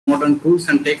modern tools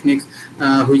and techniques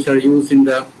which are used in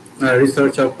the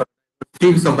research of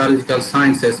fields of biological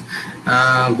sciences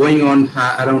going on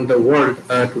around the world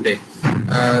today.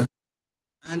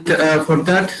 And for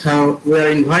that, we are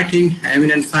inviting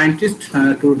eminent scientists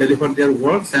to deliver their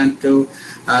works and to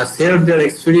share their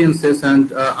experiences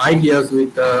and ideas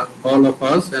with all of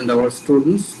us and our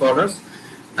students, scholars.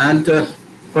 And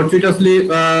fortuitously,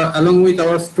 along with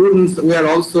our students, we are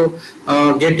also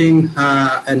getting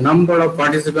a number of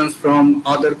participants from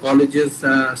other colleges,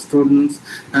 students,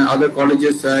 other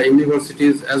colleges,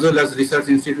 universities, as well as research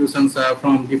institutions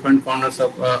from different corners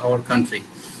of our country.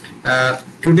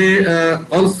 Today,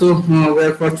 also, we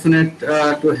are fortunate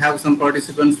to have some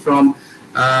participants from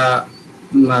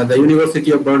the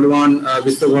University of Burdwan,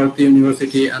 Viswabharati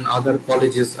University, and other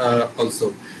colleges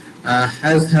also.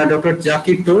 As Dr.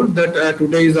 Jaki told, that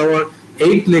today is our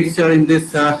 8th lecture in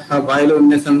this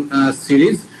Bio-Illumination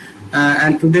series.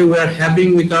 And today we are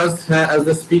having with us as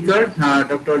the speaker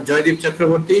Dr. Joydeep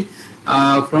Chakraborty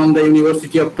from the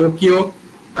University of Tokyo,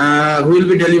 who will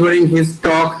be delivering his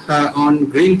talk on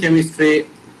green chemistry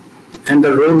and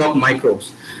the role of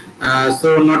microbes.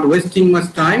 So not wasting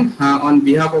much time, on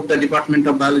behalf of the Department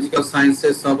of Biological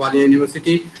Sciences of Alia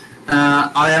University,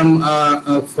 I am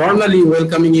formally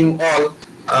welcoming you all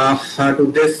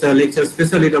to this lecture,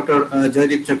 especially Dr.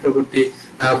 Joydeep Chakraborty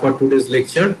for today's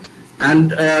lecture.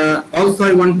 And also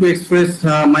I want to express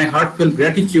my heartfelt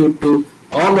gratitude to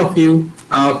all of you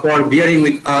for bearing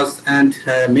with us and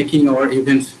making our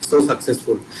events so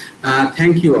successful.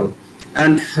 Thank you all.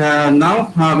 And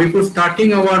now, before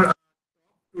starting our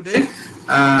today,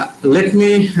 let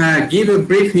me give a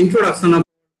brief introduction of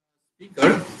the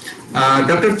speaker.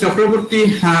 Dr.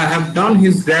 Chakraborty have done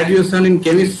his graduation in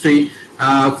chemistry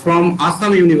from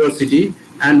Assam University,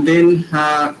 and then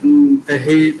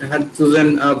he had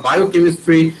chosen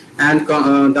biochemistry and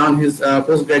done his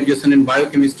post-graduation in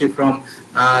biochemistry from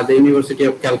the University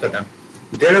of Calcutta.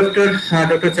 Thereafter,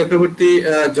 Dr. Chakraborty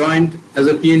joined as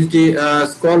a PhD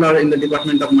scholar in the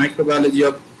Department of Microbiology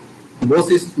of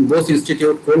Bose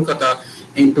Institute, Kolkata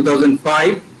in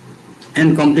 2005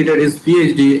 and completed his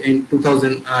PhD in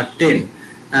 2010.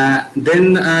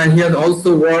 Then he has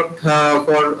also worked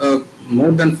for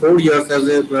more than 4 years as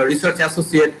a research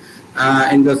associate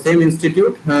in the same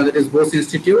institute, that is Bose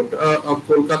Institute of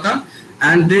Kolkata.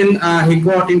 And then he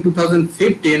got in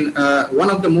 2015 one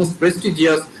of the most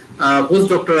prestigious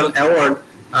postdoctoral award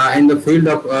in the field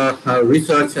of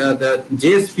research, the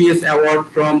JSPS award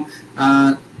from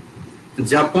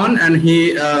Japan, and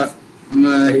he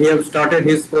have started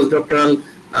his postdoctoral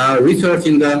research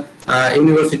in the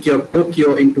University of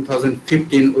Tokyo in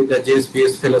 2015 with the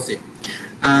JSPS fellowship.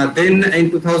 Then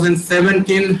in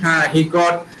 2017 he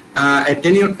got a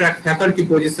tenure track faculty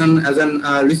position as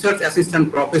a research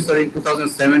assistant professor in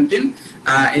 2017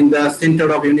 in the Center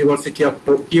of University of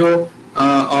Tokyo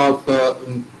of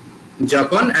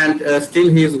Japan, and still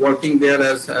he is working there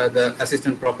as the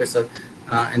assistant professor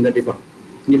in the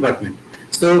department.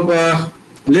 So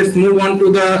let's move on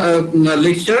to the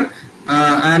lecture,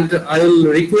 and I will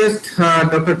request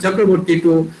Dr. Chakraborty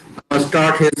to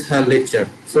start his lecture.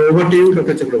 So over to you,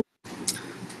 Dr. Chakraborty.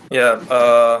 Yeah.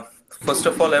 First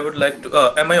of all, I would like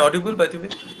to. Am I audible, by the way?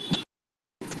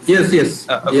 Yes.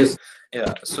 Okay. Yes.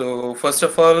 Yeah. So first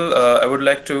of all, I would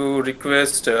like to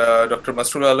request Dr.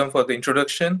 Masroor Alam for the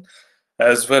introduction,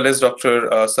 as well as Dr.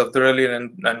 Safdar Ali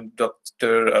and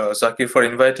Dr. Zakir for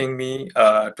inviting me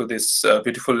to this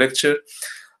beautiful lecture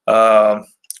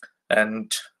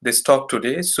and this talk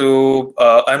today. So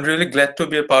I'm really glad to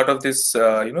be a part of this,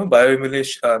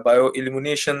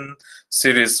 Bio-Illumination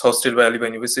series hosted by Aliba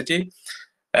University.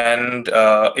 And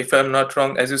if I'm not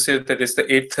wrong, as you said, that is the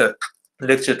 8th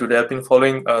lecture today. I've been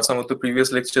following some of the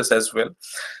previous lectures as well.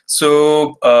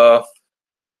 So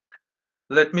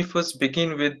let me first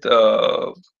begin with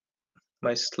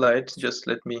my slides. Just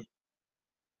let me.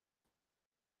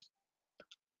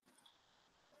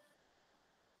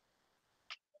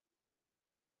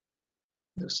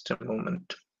 Just a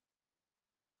moment.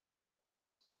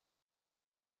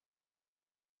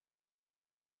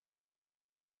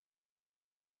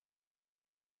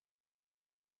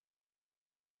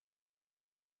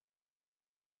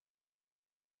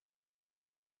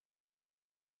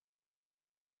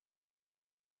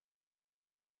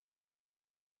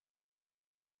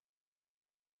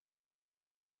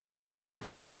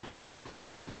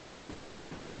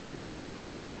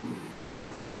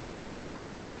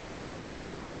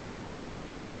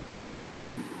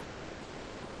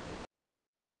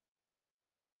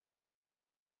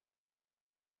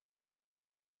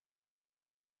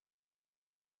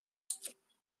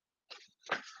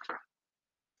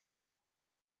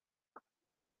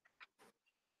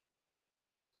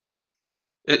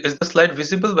 Is the slide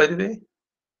visible, by the way?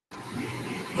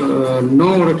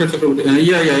 No, Dr. Chakraborty.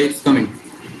 Yeah, it's coming.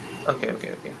 Okay.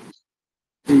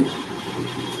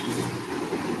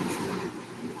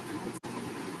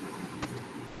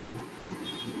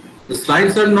 The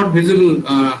slides are not visible.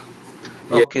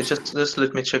 Yet. Okay, just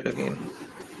let me check again.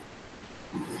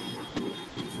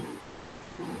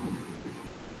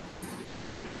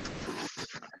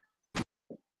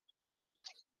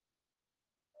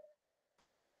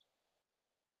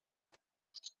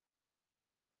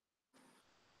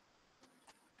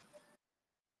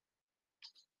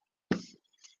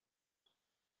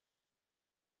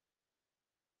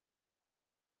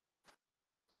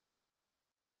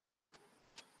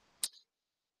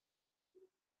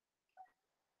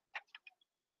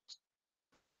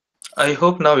 I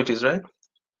hope now it is right.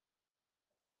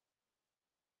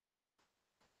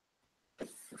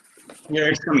 Yeah,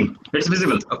 it's coming. It's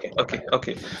visible.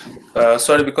 Okay.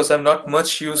 Sorry, because I'm not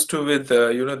much used to with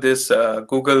this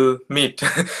Google Meet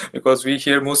because we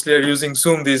here mostly are using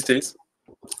Zoom these days.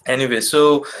 Anyway,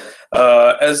 so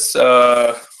as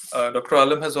Dr.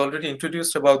 Alam has already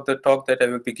introduced about the talk that I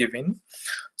will be giving,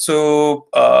 so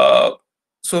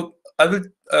I will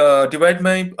divide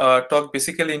my talk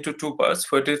basically into two parts.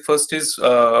 First is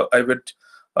I would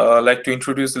like to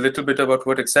introduce a little bit about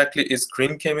what exactly is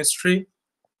green chemistry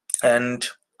and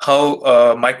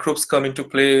how microbes come into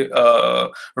play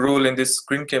role in this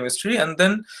green chemistry. And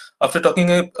then after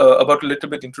talking about a little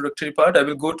bit introductory part, I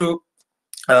will go to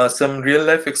some real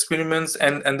life experiments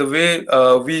and the way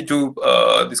we do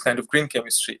this kind of green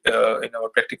chemistry in our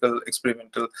practical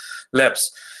experimental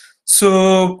labs.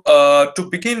 So to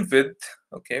begin with,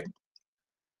 okay,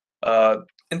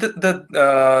 in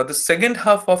the second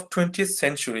half of 20th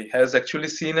century has actually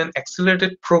seen an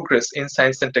accelerated progress in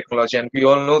science and technology, and we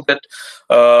all know that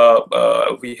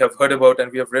we have heard about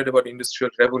and we have read about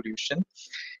industrial revolution.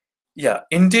 Yeah,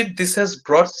 indeed, this has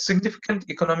brought significant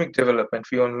economic development,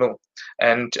 we all know,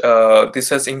 and this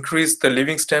has increased the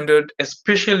living standard,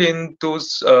 especially in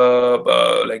those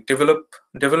like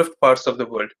developed parts of the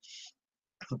world.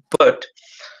 But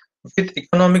with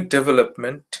economic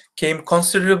development came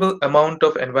considerable amount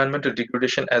of environmental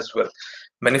degradation as well,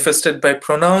 manifested by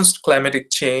pronounced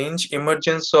climatic change,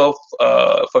 emergence of,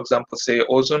 for example, say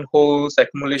ozone holes,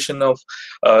 accumulation of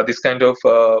this kind of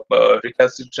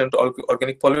recalcitrant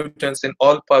organic pollutants in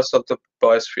all parts of the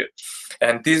biosphere.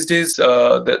 And these days,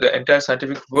 the entire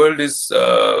scientific world is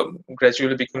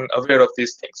gradually becoming aware of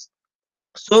these things.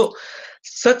 So,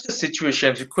 such a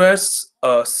situation requires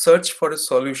a search for a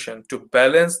solution to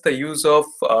balance the use of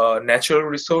natural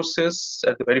resources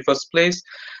at the very first place,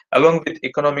 along with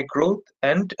economic growth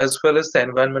and as well as the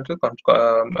environmental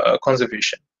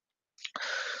conservation.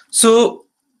 So,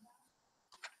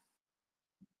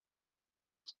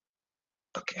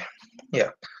 okay,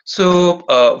 yeah. So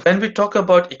when we talk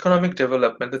about economic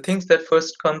development, the things that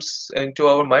first comes into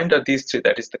our mind are these three.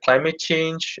 That is the climate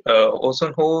change,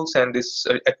 ozone holes, and this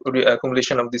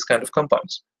accumulation of these kind of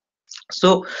compounds.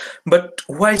 So, but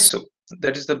why so?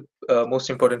 That is the most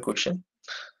important question.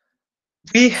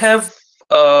 We have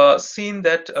seen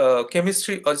that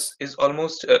chemistry is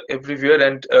almost everywhere,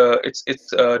 and it's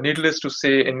needless to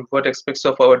say in what aspects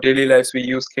of our daily lives we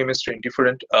use chemistry in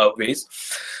different ways.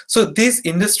 So these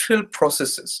industrial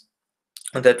processes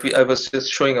that I was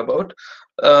just showing about.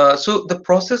 So the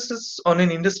processes on an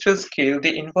industrial scale,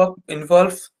 they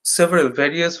involve several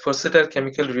various versatile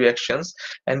chemical reactions,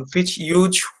 and which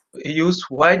use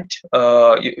wide,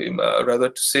 rather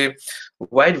to say,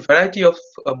 wide variety of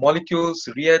molecules,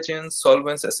 reagents,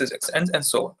 solvents, acids, and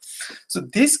so on. So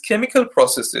these chemical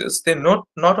processes, they not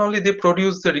only they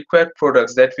produce the required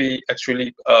products that we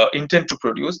actually intend to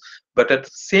produce, but at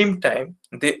the same time,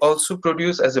 they also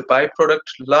produce as a byproduct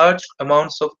large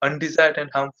amounts of undesired and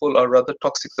harmful or rather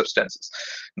toxic substances.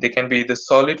 They can be the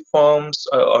solid forms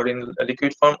or in a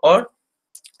liquid form, or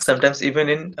sometimes even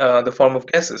in the form of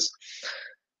gases.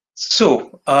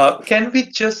 So, can we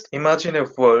just imagine a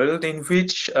world in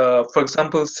which, for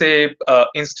example, say,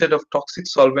 instead of toxic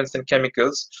solvents and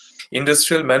chemicals,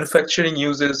 industrial manufacturing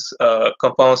uses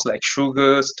compounds like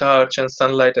sugar, starch, and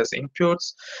sunlight as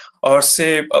inputs? Or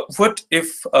say, what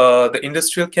if the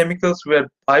industrial chemicals were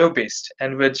bio-based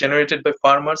and were generated by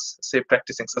farmers, say,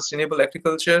 practicing sustainable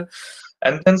agriculture,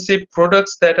 and then say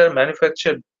products that are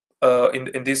manufactured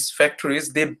in these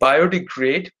factories, they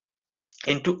biodegrade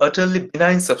into utterly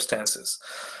benign substances.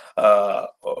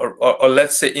 Or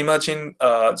let's say, imagine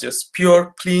just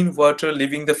pure clean water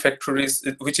leaving the factories,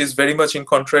 which is very much in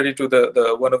contrary to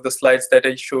the one of the slides that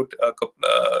I showed a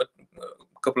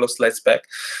couple of slides back.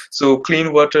 So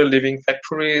clean water, living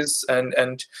factories,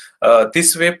 and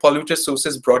this way polluted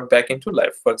sources brought back into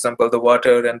life. For example, the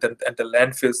water and the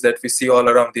landfills that we see all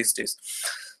around these days.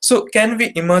 So can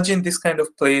we imagine this kind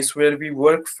of place where we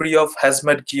work free of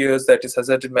hazmat gears, that is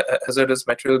hazardous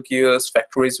material gears,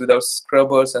 factories without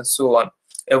scrubbers, and so on?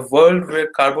 A world where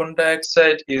carbon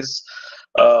dioxide is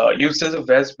used as a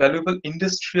valuable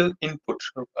industrial input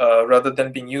rather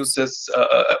than being used as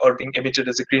or being emitted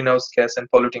as a greenhouse gas and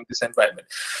polluting this environment.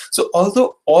 So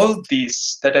although all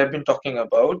these that I've been talking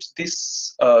about,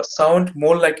 this sound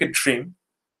more like a dream,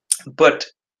 but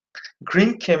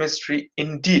green chemistry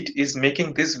indeed is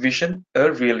making this vision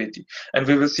a reality, and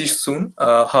we will see soon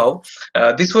how.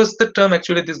 This was the term,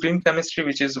 actually, this green chemistry,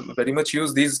 which is very much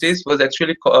used these days, was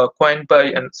actually coined by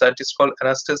a scientist called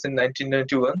Anastas in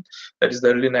 1991, that is the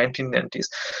early 1990s.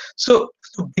 So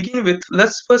to begin with,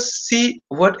 let's first see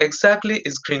what exactly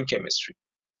is green chemistry.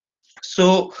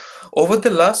 So over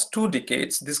the last 2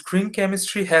 decades, this green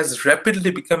chemistry has rapidly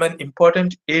become an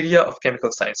important area of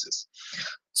chemical sciences.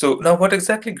 So now what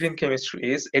exactly green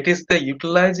chemistry is? It is the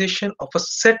utilization of a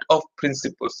set of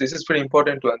principles. This is very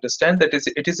important to understand, that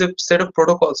it is a set of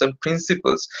protocols and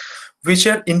principles which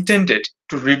are intended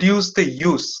to reduce the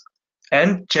use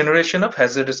and generation of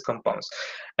hazardous compounds.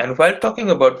 And while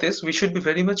talking about this, we should be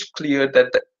very much clear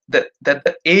that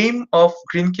the aim of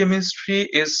green chemistry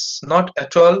is not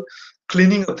at all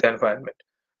cleaning of the environment.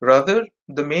 Rather,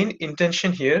 the main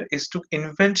intention here is to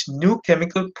invent new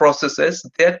chemical processes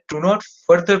that do not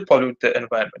further pollute the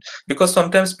environment. Because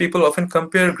sometimes people often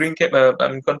compare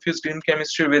confuse green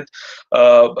chemistry with,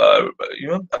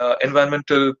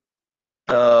 environmental,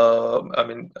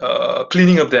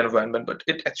 cleaning of the environment, but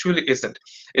it actually isn't.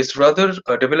 It's rather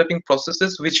developing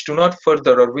processes which do not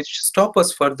further or which stop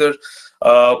us further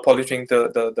polluting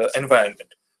the environment.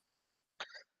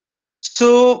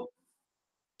 So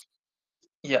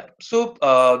yeah, so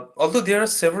although there are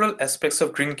several aspects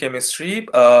of green chemistry,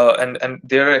 and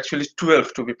there are actually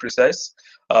 12 to be precise,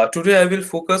 today I will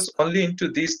focus only into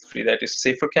these 3, that is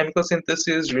safer chemical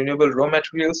synthesis, renewable raw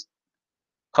materials,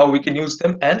 how we can use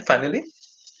them, and finally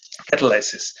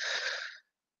catalysis.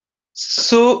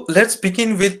 So let's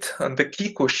begin with the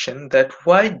key question, that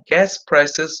why gas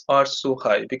prices are so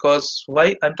high. Because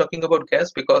why I'm talking about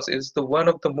gas, because it's the one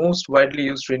of the most widely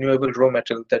used renewable raw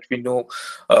material that we know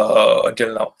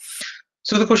until now.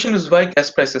 So the question is, why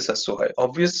gas prices are so high?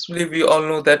 Obviously, we all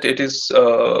know that it is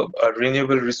a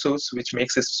renewable resource which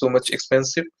makes it so much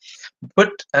expensive.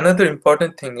 But another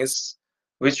important thing is,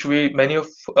 which many of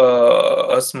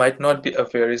us might not be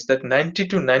aware, is that 90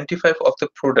 to 95 of the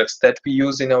products that we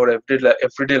use in our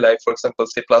everyday life, for example,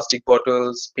 say plastic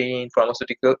bottles, paint,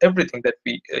 pharmaceutical, everything that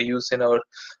we use in our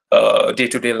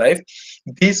day-to-day life,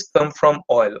 these come from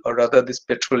oil, or rather this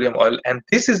petroleum oil. And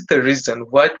this is the reason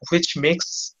which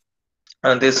makes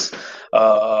this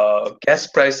gas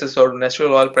prices or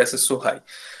natural oil prices so high.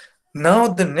 Now,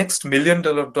 the next $1 million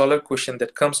question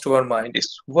that comes to our mind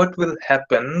is, what will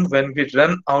happen when we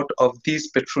run out of these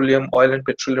petroleum oil and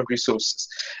petroleum resources?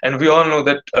 And we all know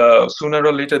that sooner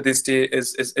or later this day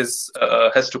has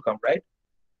to come, right?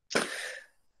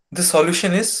 The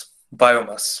solution is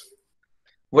biomass.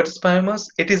 What is biomass?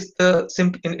 It is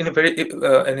in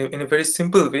a very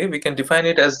simple way, we can define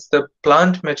it as the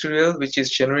plant material which is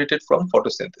generated from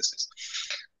photosynthesis.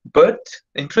 But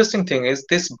interesting thing is,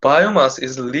 this biomass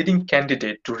is a leading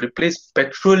candidate to replace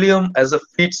petroleum as a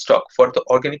feedstock for the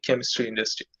organic chemistry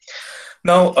industry.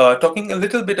 Now, talking a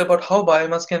little bit about how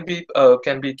biomass can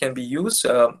be used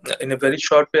in a very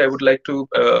short way, I would like to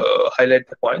highlight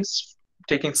the points,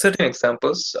 taking certain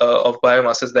examples of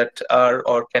biomasses that are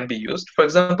or can be used. For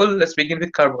example, let's begin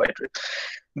with carbohydrate.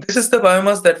 This is the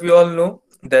biomass that we all know,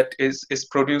 that is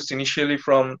produced initially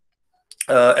from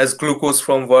as glucose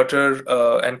from water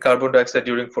and carbon dioxide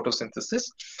during photosynthesis.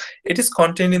 It is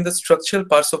contained in the structural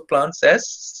parts of plants as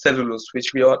cellulose,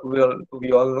 which we all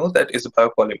know that is a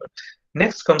biopolymer.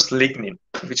 Next comes lignin,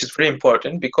 which is very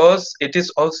important because it is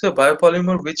also a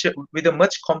biopolymer with a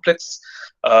much complex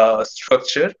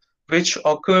structure, which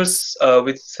occurs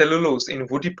with cellulose in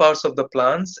woody parts of the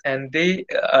plants, and they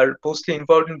are mostly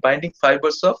involved in binding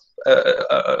fibers of,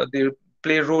 they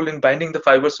play a role in binding the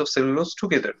fibers of cellulose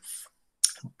together.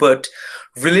 But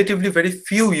relatively very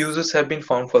few uses have been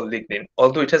found for lignin,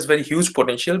 although it has very huge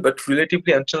potential, but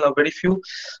relatively until now very few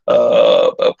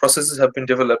processes have been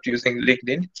developed using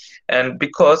lignin, and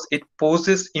because it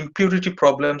poses impurity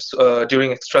problems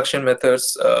during extraction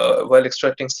methods while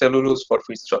extracting cellulose for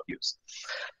feedstock use.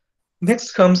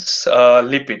 Next comes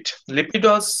lipid. Lipid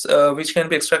oils, which can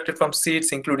be extracted from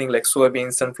seeds, including like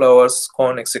soybeans, sunflowers,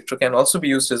 corn, etc., can also be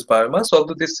used as biomass,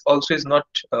 although this also is not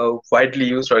widely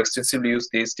used or extensively used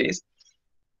these days.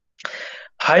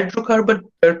 Hydrocarbon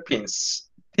terpenes.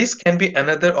 This can be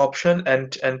another option,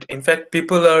 and in fact,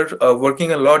 people are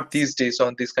working a lot these days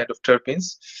on these kind of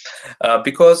terpenes,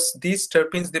 because these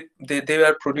terpenes they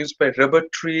are produced by rubber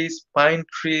trees, pine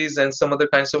trees, and some other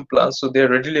kinds of plants. So they are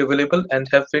readily available and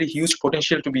have very huge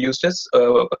potential to be used as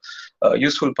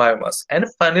useful biomass. And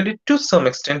finally, to some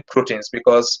extent, proteins,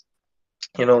 because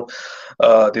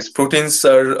these proteins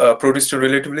are produced in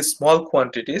relatively small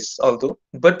quantities, although,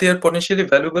 but they are potentially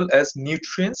valuable as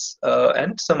nutrients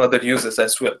and some other uses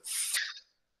as well.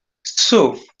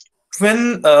 So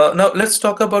when now let's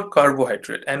talk about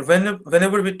carbohydrate. And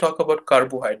whenever we talk about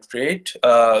carbohydrate,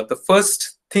 the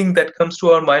first thing that comes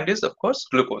to our mind is, of course,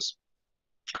 glucose.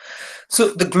 So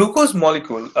the glucose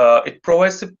molecule, it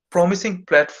provides a promising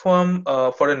platform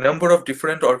for a number of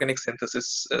different organic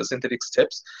synthetic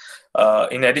steps.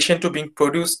 In addition to being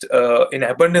produced in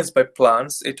abundance by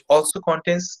plants, it also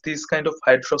contains these kind of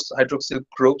hydroxyl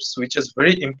groups, which is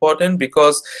very important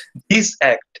because these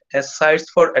act as sites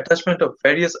for attachment of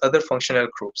various other functional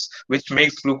groups, which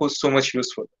makes glucose so much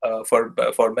useful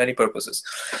for many purposes.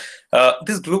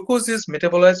 This glucose is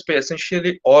metabolized by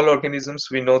essentially all organisms,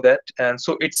 we know that, and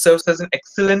so it serves as an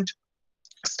excellent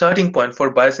starting point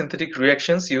for biosynthetic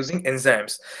reactions using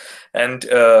enzymes. And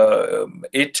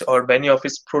it or many of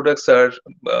its products are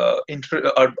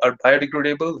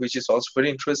biodegradable, which is also very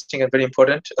interesting and very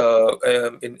important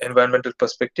in environmental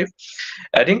perspective,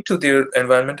 adding to their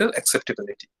environmental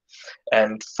acceptability.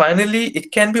 And finally,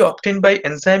 it can be obtained by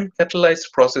enzyme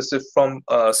catalyzed processes from,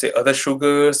 say, other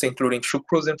sugars, including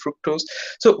sucrose and fructose.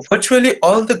 So virtually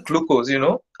all the glucose,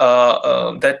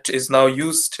 that is now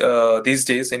used these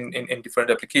days in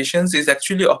different applications is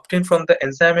actually obtained from the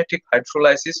enzymatic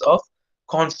hydrolysis of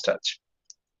cornstarch.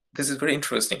 This is very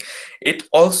interesting. It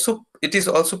is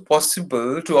also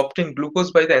possible to obtain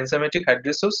glucose by the enzymatic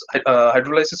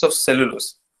hydrolysis of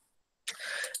cellulose.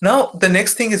 Now, the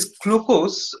next thing is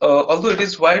glucose. Although it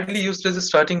is widely used as a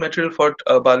starting material for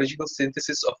biological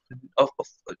synthesis of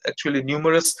actually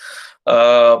numerous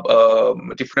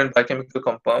different biochemical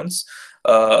compounds.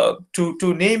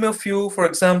 To name a few, for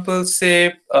example,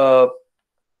 say,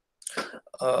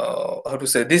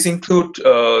 these include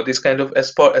this kind of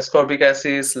ascorbic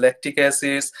acids, lactic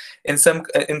acids. In some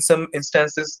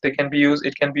instances, it can be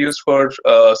used for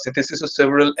synthesis of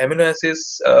several amino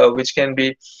acids, which can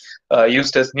be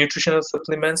used as nutritional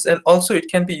supplements, and also it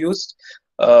can be used,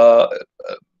 for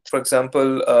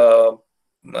example,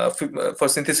 for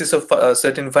synthesis of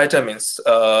certain vitamins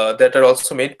that are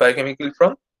also made biochemically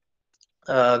from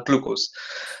glucose.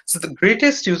 So the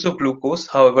greatest use of glucose,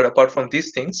 however, apart from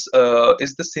these things,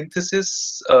 is the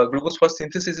synthesis. Glucose for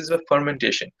synthesis is by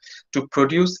fermentation to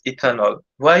produce ethanol.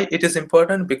 Why it is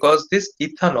important? Because this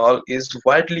ethanol is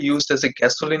widely used as a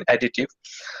gasoline additive,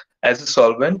 as a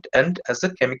solvent, and as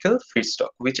a chemical feedstock,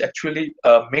 which actually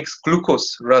makes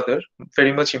glucose rather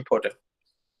very much important.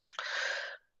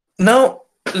 Now,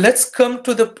 let's come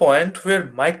to the point where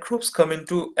microbes come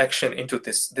into action into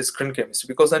this green chemistry,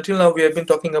 because until now I've been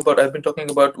talking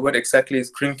about what exactly is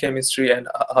green chemistry and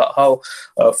how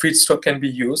feedstock can be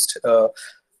used.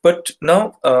 But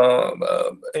now,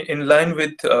 in line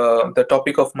with the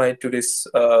topic of my today's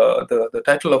the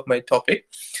title of my topic,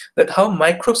 that how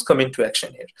microbes come into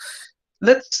action here.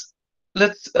 Let's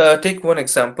take one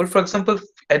example. For example,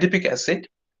 adipic acid.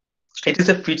 It is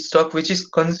a feedstock which is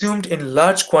consumed in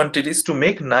large quantities to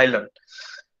make nylon.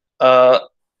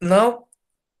 Now,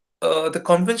 the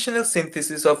conventional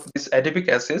synthesis of this adipic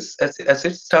acid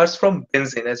starts from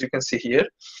benzene, as you can see here.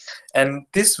 And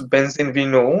this benzene, we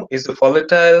know, is a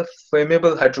volatile,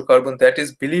 flammable hydrocarbon that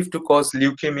is believed to cause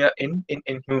leukemia in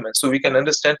humans. So we can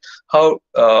understand how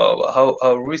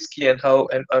risky and how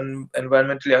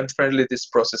environmentally unfriendly this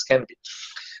process can be.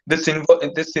 This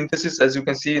synthesis, as you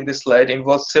can see in this slide,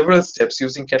 involves several steps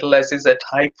using catalysis at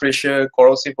high pressure,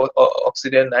 corrosive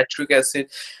oxidant, nitric acid,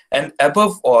 and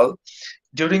above all,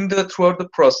 throughout the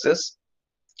process,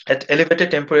 at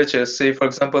elevated temperatures, say for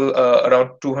example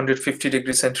around 250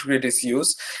 degrees centigrade is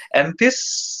used, and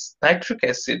this nitric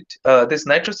acid, this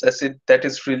nitrous acid that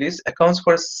is released accounts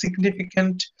for a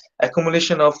significant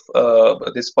accumulation of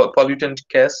this pollutant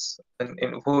gas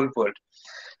in whole world.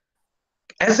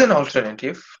 As an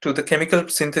alternative to the chemical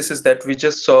synthesis that we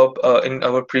just saw in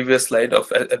our previous slide of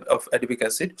adipic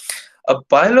acid, a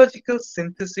biological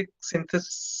synthetic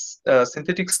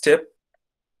step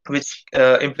which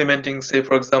implementing, say,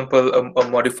 for example, a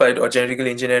modified or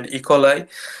genetically engineered E. coli,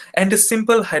 and a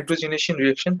simple hydrogenation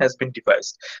reaction has been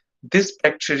devised. This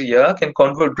bacteria can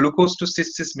convert glucose to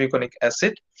cis-muconic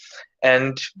acid,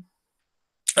 and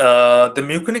the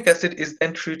muconic acid is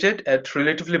then treated at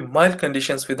relatively mild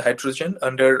conditions with hydrogen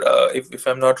under, if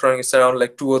I'm not wrong, it's around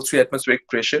like 2 or 3 atmospheric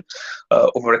pressure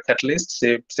over a catalyst,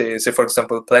 say for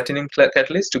example, platinum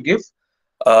catalyst, to give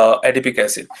adipic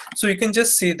acid. So you can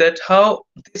just see that how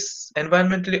this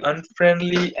environmentally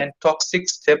unfriendly and toxic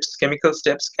steps, chemical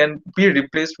steps, can be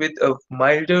replaced with a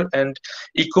milder and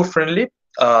eco-friendly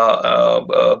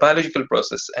biological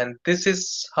process. And this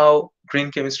is how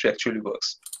green chemistry actually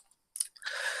works.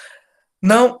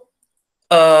 Now,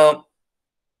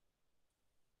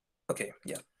 okay,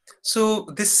 yeah. So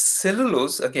this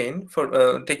cellulose, again,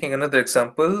 for taking another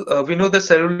example, we know that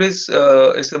cellulose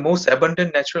is the most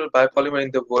abundant natural biopolymer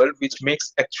in the world, which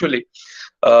makes actually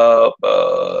the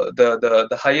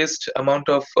highest amount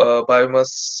of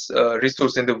biomass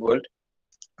resource in the world.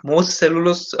 Most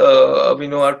cellulose we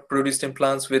know are produced in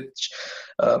plants, which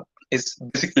is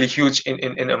basically huge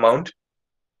in amount.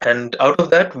 And out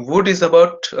of that, wood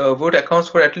accounts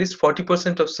for at least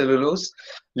 40% of cellulose.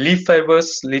 Leaf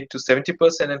fibers lead to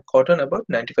 70%, and cotton about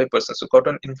 95%. So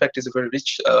cotton, in fact, is a very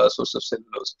rich source of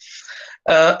cellulose.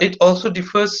 It also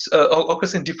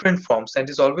occurs in different forms, and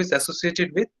is always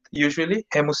associated with usually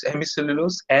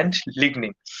hemicellulose and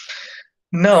lignin.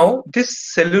 Now,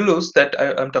 this cellulose that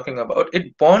I'm talking about,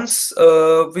 it bonds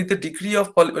with the degree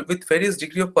of with various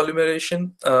degree of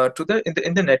polymerization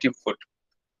in the native wood.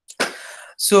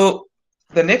 So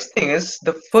the next thing is,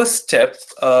 the first step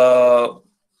for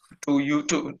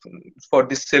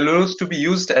this cellulose to be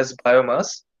used as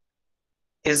biomass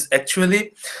is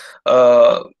actually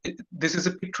this is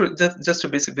a picture, just a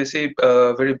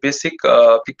very basic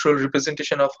pictorial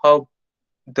representation of how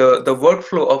the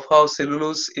workflow of how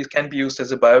cellulose can be used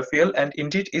as a biofuel, and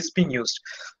indeed is being used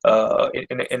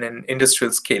in an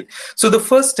industrial scale. So the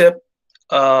first step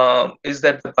is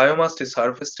that the biomass is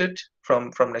harvested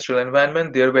from natural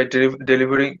environment, thereby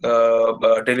delivering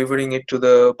it to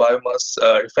the biomass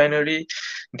refinery.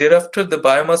 Thereafter, the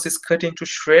biomass is cut into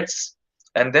shreds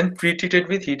and then pre-treated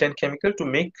with heat and chemical to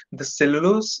make the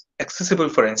cellulose accessible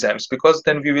for enzymes, because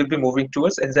then we will be moving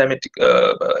towards enzymatic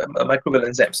microbial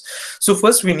enzymes. So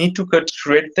first we need to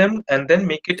shred them and then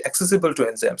make it accessible to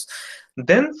enzymes.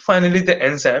 Then finally the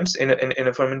enzymes in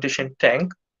a fermentation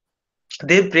tank,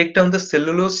 they break down the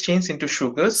cellulose chains into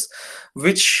sugars,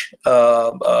 which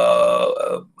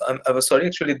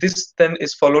actually this then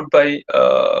is followed by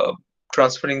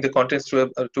transferring the contents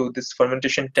to this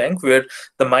fermentation tank, where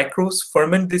the microbes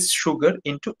ferment this sugar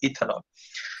into ethanol.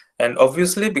 And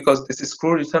obviously, because this is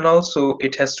crude ethanol, so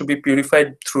it has to be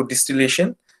purified through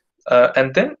distillation,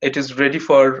 and then it is ready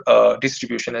for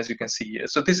distribution, as you can see here.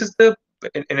 So this is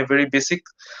in a very basic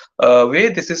way,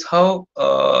 this is how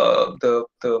the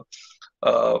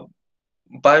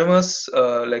biomass,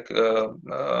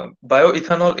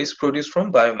 bioethanol is produced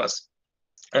from biomass,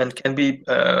 and can be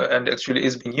and actually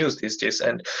is being used these days.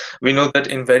 And we know that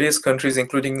in various countries,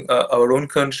 including our own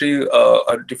country,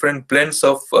 different blends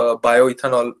of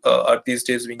bioethanol are these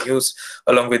days being used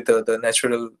along with the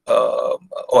natural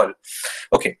oil.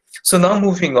 Okay, so now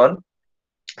moving on.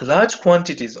 Large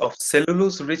quantities of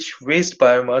cellulose-rich waste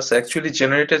biomass are actually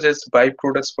generated as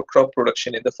byproducts for crop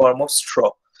production in the form of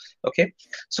straw. Okay,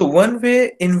 so one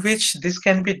way in which this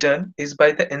can be done is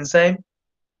by the enzyme,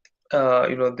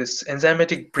 this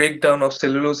enzymatic breakdown of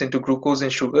cellulose into glucose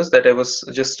and sugars that I was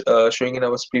just showing in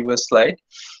our previous slide,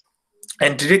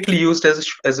 and directly used as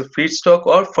a feedstock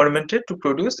or fermented to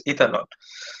produce ethanol.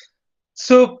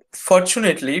 So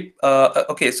fortunately,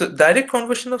 so direct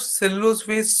conversion of cellulose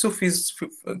waste to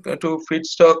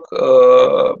feedstock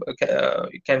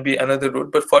can be another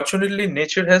route, but fortunately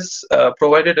nature has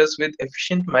provided us with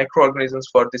efficient microorganisms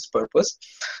for this purpose.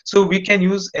 So we can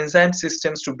use enzyme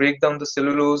systems to break down the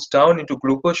cellulose down into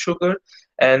glucose sugar,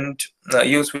 and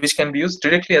which can be used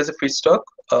directly as a feedstock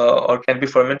or can be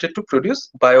fermented to produce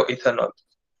bioethanol.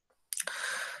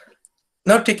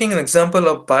 Now, taking an example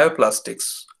of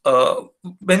bioplastics.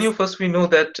 We know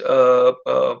that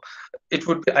it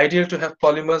would be ideal to have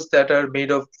polymers that are made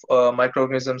of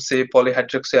microorganisms, say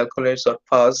polyhydroxyalkanoates or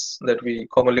PAHs, that we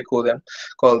commonly call them.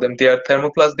 They are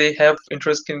thermoplast.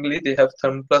 Interestingly, they have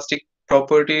thermoplastic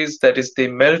properties, that is, they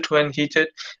melt when heated,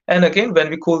 and again when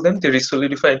we cool them, they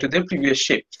resolidify into their previous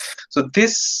shape. So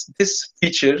this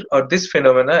feature or this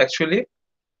phenomena actually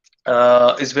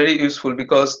is very useful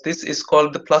because this is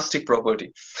called the plastic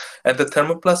property, and the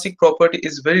thermoplastic property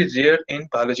is very rare in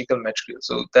biological materials.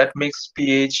 So that makes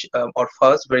pH or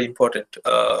fuzz very important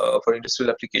for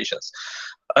industrial applications.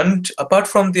 And apart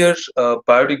from their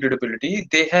biodegradability,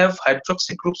 they have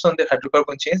hydroxy groups on their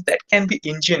hydrocarbon chains that can be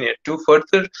engineered to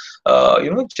further,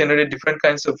 generate different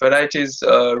kinds of varieties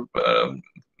to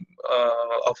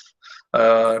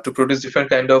produce different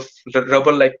kind of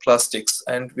rubber-like plastics,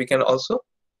 and we can also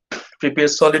prepare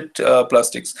solid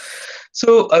plastics.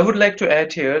 So I would like to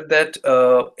add here that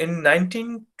in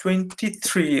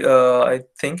 1923, I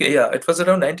think, yeah, it was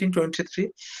around 1923,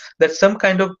 that some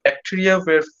kind of bacteria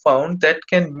were found that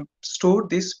can store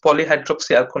these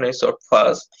polyhydroxyalkanoates or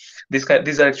FAS. These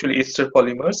are actually ester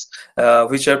polymers,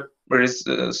 which are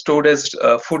stored as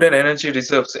food and energy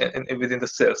reserves within the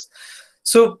cells.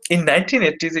 So in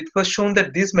 1980s, it was shown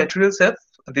that these materials have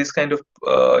this kind of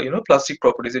plastic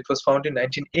properties. It was found in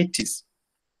 1980s,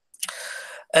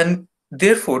 and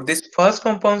therefore these fast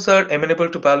compounds are amenable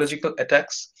to biological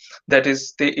attacks. That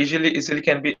is, they easily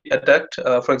can be attacked.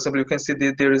 For example, you can see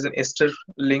that there is an ester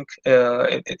link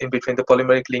in between the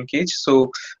polymeric linkage,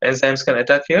 so enzymes can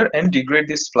attack here and degrade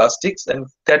these plastics, and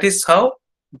that is how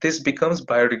this becomes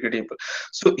biodegradable.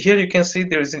 So here you can see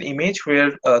there is an image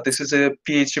where this is a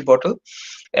PHA bottle,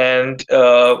 and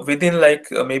within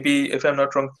maybe, if I'm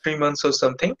not wrong, 3 months or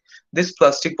something, this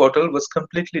plastic bottle was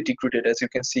completely degraded, as you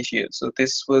can see here. So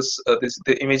this was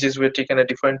the images were taken at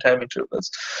different time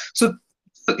intervals. So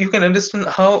you can understand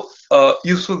how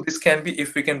useful this can be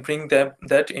if we can bring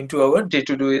that into our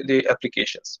day-to-day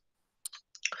applications.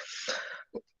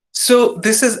 So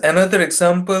this is another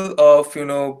example of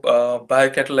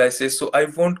biocatalysis. So I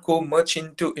won't go much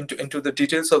into the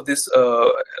details of this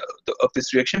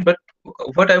reaction, but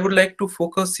what I would like to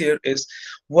focus here is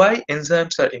why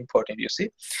enzymes are important. You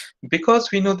see, because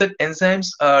we know that enzymes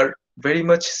are very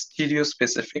much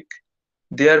stereospecific.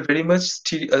 They are very much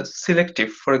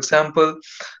selective. For example,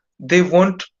 they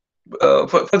won't.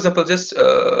 For example, just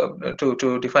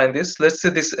to define this, let's say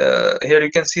this here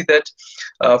you can see that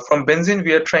from benzene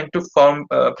we are trying to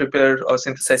prepare or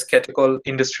synthesize catechol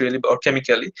industrially or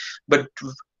chemically, but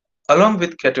along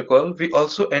with catechol we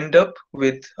also end up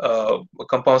with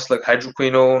compounds like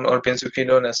hydroquinone or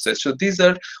benzoquinone as such. So these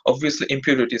are obviously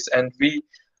impurities, and we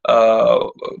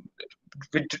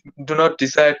do not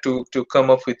desire to come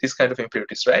up with this kind of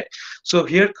impurities, right? So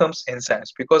here comes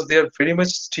enzymes, because they are very much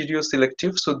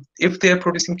stereoselective. So if they are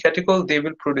producing catechol, they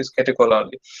will produce catechol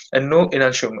only and no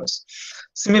enantiomers.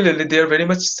 Similarly, they are very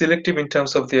much selective in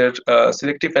terms of their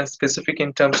selective and specific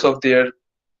in terms of their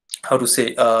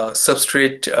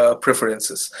substrate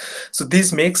preferences. So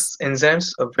this makes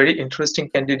enzymes a very interesting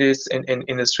candidates in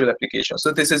industrial applications.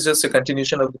 So this is just a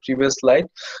continuation of the previous slide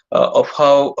of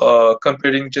how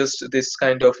comparing just this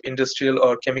kind of industrial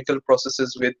or chemical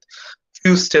processes with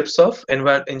few steps of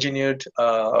engineered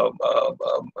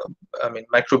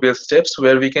microbial steps,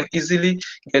 where we can easily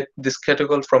get this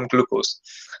catechol from glucose.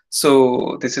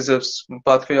 So this is a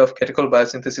pathway of catechol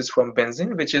biosynthesis from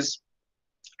benzene, which is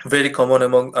very common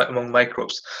among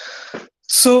microbes.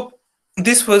 So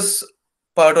this was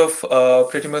part of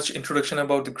pretty much introduction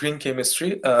about the green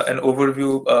chemistry, an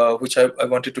overview which I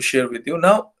wanted to share with you.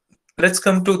 Now let's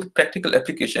come to the practical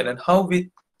application and how we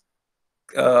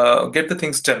get the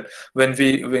things done when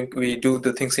we do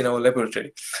the things in our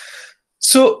laboratory.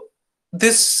 So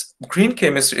this green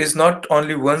chemistry is not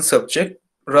only one subject.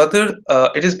 Rather,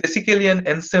 it is basically an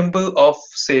ensemble of,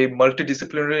 say,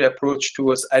 multidisciplinary approach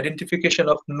towards identification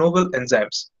of novel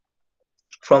enzymes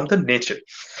from the nature.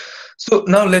 So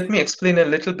now let me explain a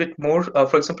little bit more.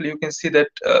 For example, you can see that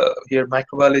here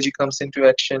microbiology comes into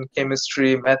action,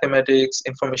 chemistry, mathematics,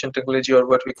 information technology, or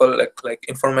what we call like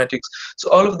informatics.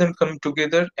 So all of them come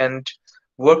together and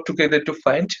work together to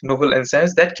find novel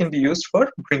enzymes that can be used for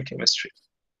green chemistry.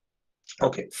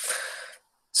 Okay,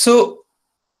 so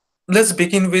let's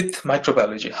begin with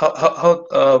microbiology.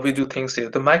 How we do things here.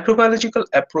 The microbiological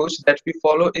approach that we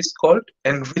follow is called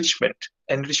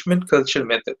enrichment culture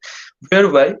method,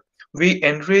 whereby we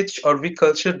enrich or we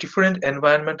culture different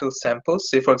environmental samples,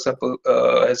 say for example,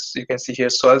 as you can see here,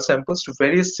 soil samples, to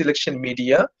various selection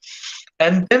media,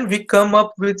 and then we come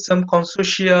up with some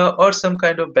consortia or some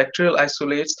kind of bacterial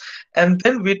isolates, and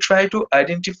then we try to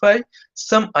identify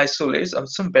some isolates or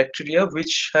some bacteria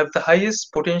which have the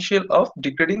highest potential of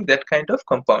degrading that kind of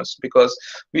compounds, because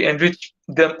we enrich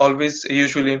them always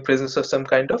usually in presence of some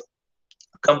kind of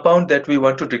compound that we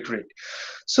want to degrade.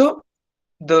 So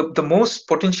the most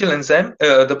potential enzyme,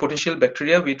 the potential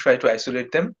bacteria, we try to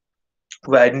isolate them.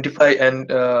 we identify and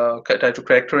try to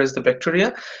characterize the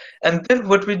bacteria. And then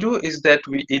what we do is that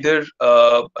we either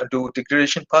do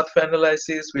degradation pathway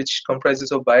analysis, which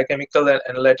comprises of biochemical and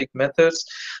analytic methods.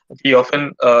 We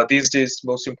often, these days,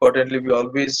 most importantly, we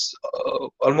always,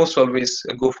 almost always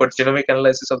go for genomic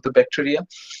analysis of the bacteria.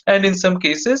 And in some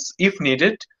cases, if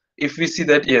needed, if we see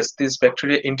that, yes, this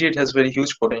bacteria indeed has very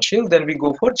huge potential, then we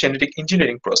go for genetic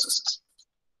engineering processes.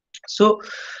 So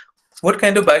what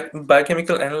kind of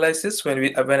biochemical analysis?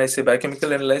 When I say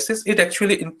biochemical analysis, it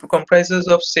actually comprises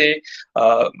of, say,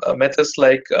 methods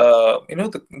like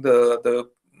the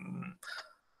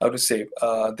how to say,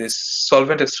 this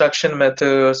solvent extraction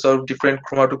methods, or different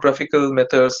chromatographical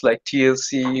methods like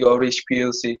TLC or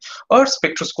HPLC, or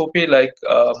spectroscopy like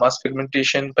mass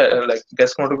pigmentation, like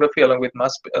gas chromatography along with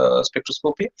mass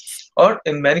spectroscopy, or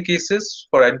in many cases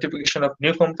for identification of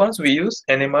new compounds we use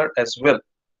NMR as well.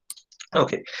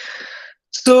 Okay.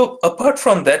 So apart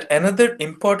from that, another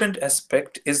important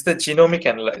aspect is the genomic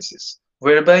analysis,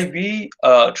 whereby we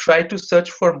try to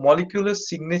search for molecular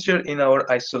signature in our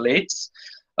isolates.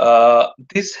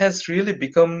 This has really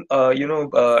become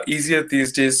easier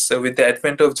these days with the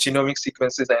advent of genomic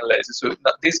sequences analysis. So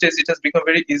these days it has become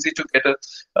very easy to get a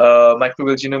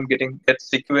microbial genome get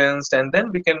sequenced, and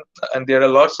then we can, and there are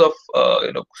lots of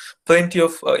plenty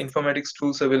of informatics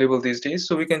tools available these days.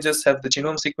 So we can just have the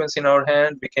genome sequence in our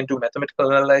hand, we can do mathematical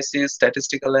analysis,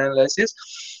 statistical analysis,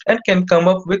 and can come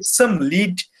up with some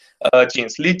lead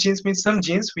genes. Lead genes means some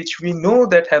genes which we know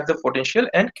that have the potential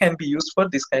and can be used for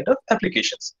this kind of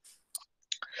applications.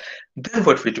 Then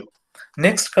what we do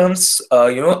next comes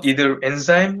either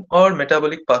enzyme or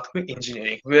metabolic pathway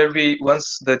engineering, where we,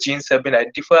 once the genes have been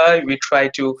identified, we try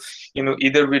to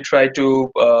either we try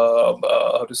to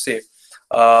how to say,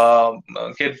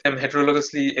 get them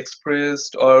heterologously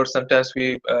expressed, or sometimes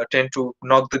we tend to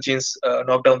knock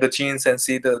down the genes and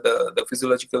see the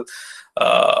physiological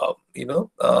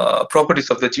properties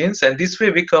of the genes, and this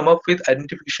way we come up with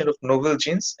identification of novel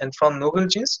genes, and from novel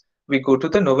genes we go to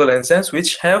the novel enzymes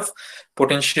which have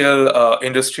potential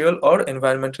industrial or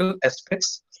environmental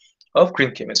aspects of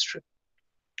green chemistry.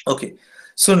 Okay,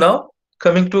 so now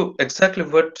coming to exactly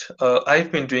what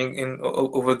I've been doing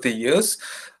over the years.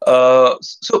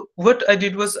 So what I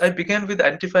did was I began with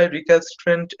identify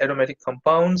recalcitrant aromatic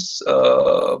compounds,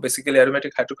 basically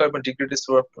aromatic hydrocarbon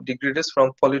degraders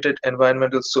from polluted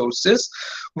environmental sources,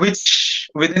 which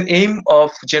with an aim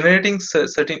of generating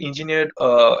certain engineered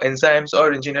enzymes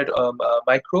or engineered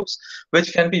microbes,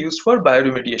 which can be used for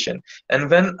bioremediation. And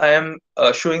when I am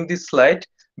showing this slide,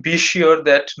 be sure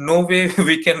that no way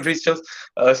we can reach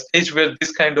a stage where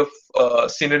this kind of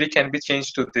scenery can be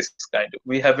changed to this kind.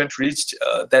 We haven't reached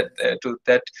that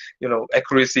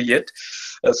accuracy yet.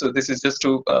 So this is just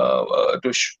to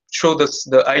show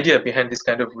the idea behind this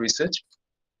kind of research.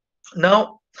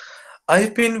 Now,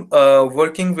 I've been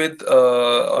working with,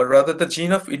 or rather, the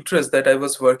gene of interest that I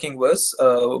was working with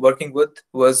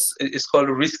is called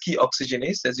risky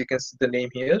oxygenase, as you can see the name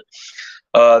here.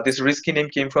 This risky name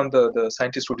came from the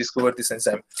scientist who discovered this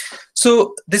enzyme.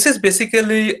 So this is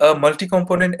basically a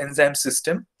multi-component enzyme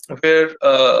system where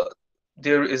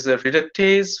there is a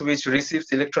reductase which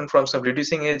receives electron from some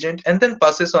reducing agent and then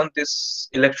passes on this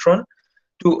electron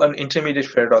to an intermediate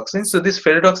ferredoxin. So this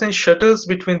ferredoxin shuttles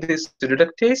between this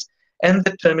reductase and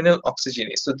the terminal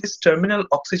oxygenase. So this terminal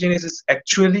oxygenase is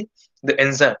actually the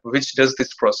enzyme which does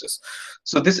this process.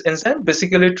 So this enzyme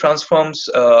basically transforms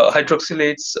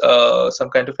hydroxylates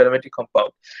some kind of aromatic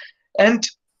compound. And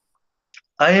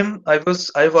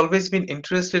I've always been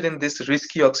interested in this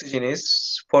risky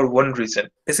oxygenase for one reason,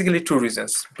 basically two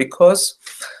reasons. Because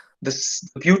the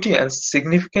beauty and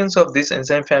significance of this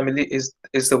enzyme family is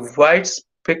the wide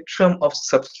spectrum of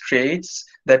substrates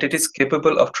that it is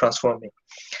capable of transforming,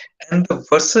 and the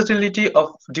versatility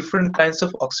of different kinds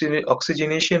of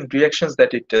oxygenation reactions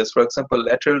that it does. For example,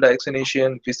 lateral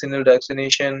dioxynation, vicinal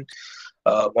dioxynation,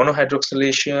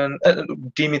 monohydroxylation,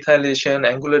 demethylation,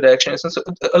 angular dioxynation. So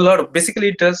a lot of, basically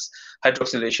it does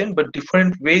hydroxylation, but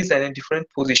different ways and in different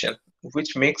position,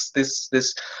 which makes this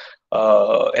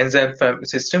enzyme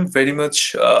system very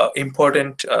much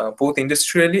important, both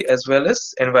industrially as well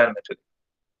as environmentally.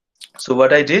 So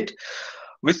what I did,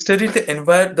 we studied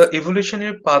the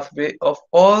evolutionary pathway of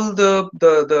all the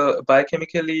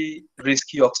biochemically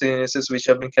risky oxygenases which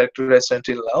have been characterized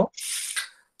until now.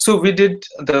 So we did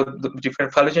the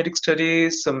different phylogenetic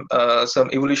studies, some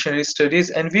evolutionary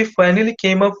studies, and we finally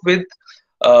came up with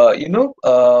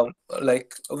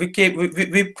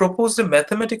we proposed a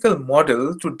mathematical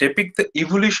model to depict the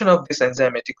evolution of this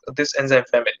enzyme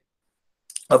family.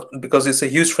 because it's a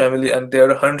huge family and there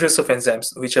are hundreds of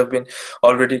enzymes which have been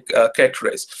already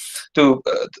characterized. So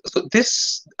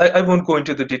this, I won't go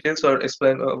into the details or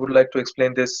explain. Would like to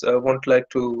explain this. Won't like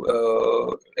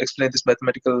to explain this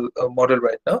mathematical model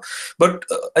right now. But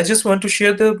I just want to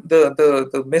share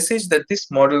the message that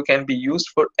this model can be used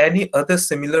for any other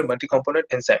similar multi-component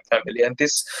enzyme family. And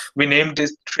this, we named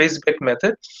this traceback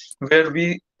method, where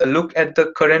we look at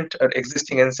the current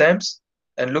existing enzymes.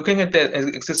 And looking at the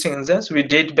existing enzymes, we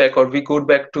date back, or we go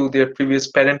back to their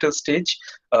previous parental stage,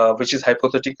 which is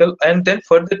hypothetical, and then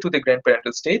further to the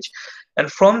grandparental stage. And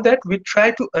from that, we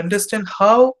try to understand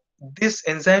how this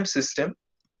enzyme system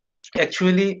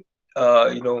actually, how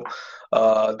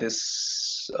to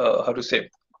say,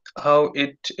 how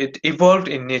it evolved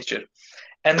in nature.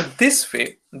 And this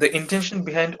way, the intention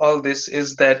behind all this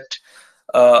is that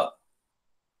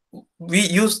we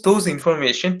use those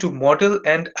information to model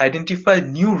and identify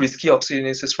new risky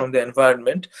oxygenases from the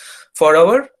environment for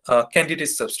our candidate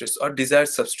substrates or desired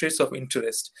substrates of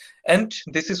interest. And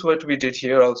this is what we did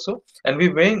here also. And we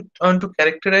went on to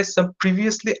characterize some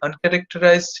previously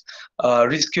uncharacterized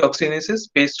risky oxygenases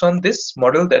based on this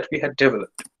model that we had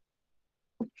developed.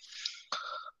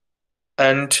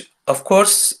 And of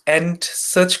course, and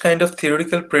such kind of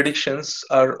theoretical predictions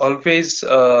are always,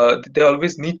 they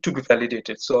always need to be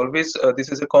validated. So always, this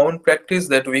is a common practice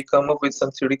that we come up with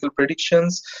some theoretical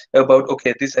predictions about,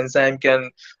 okay, this enzyme can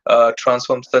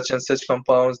transform such and such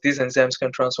compounds, these enzymes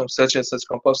can transform such and such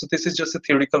compounds. So this is just a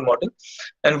theoretical model.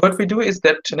 And what we do is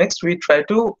that next we try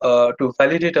to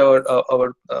validate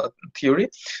our theory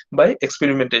by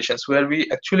experimentations, where we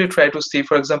actually try to see,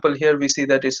 for example, here we see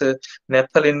that it's a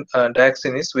naphthalene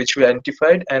dioxinase, which we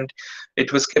identified, and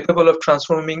it was capable of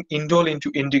transforming indole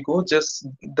into indigo, just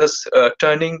thus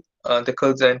turning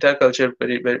the entire culture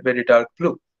very, very, very dark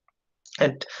blue.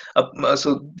 And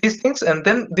so these things, and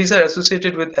then these are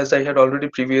associated with, as I had already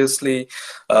previously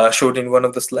showed in one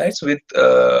of the slides, with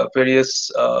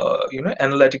various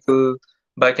analytical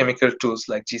biochemical tools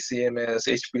like GCMS,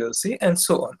 HPLC, and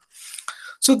so on.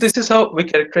 So this is how we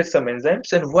characterize some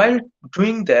enzymes. And while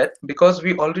doing that, because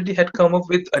we already had come up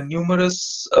with a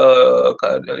numerous,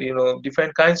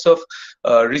 different kinds of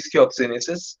risky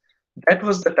oxygenases, that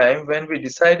was the time when we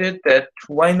decided that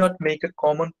why not make a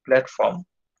common platform,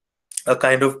 a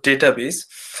kind of database.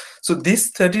 So these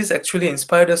studies actually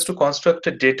inspired us to construct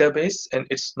a database, and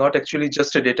it's not actually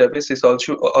just a database, it's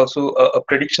also a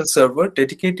prediction server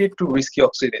dedicated to risky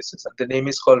oxygenases, and the name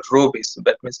is called ROBASE.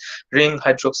 That means ring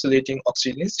hydroxylating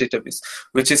oxygenase database,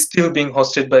 which is still being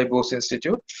hosted by Bose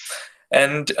Institute.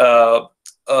 And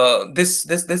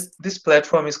this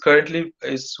platform is currently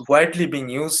widely being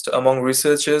used among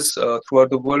researchers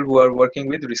throughout the world who are working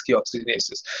with risky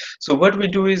oxygenases. So what we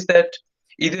do is that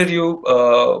either you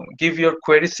give your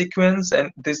query sequence,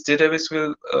 and this database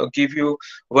will give you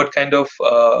what kind of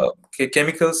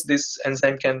chemicals this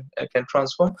enzyme can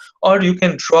transform, or you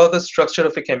can draw the structure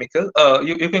of a chemical.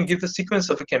 You can give the sequence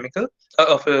of a chemical,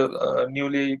 of a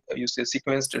newly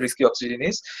sequenced risky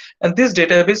oxygenase, and this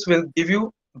database will give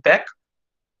you back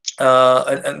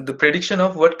and the prediction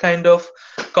of what kind of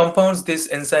compounds this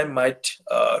enzyme might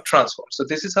transform. So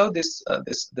this is how this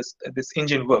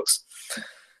engine works.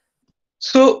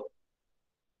 So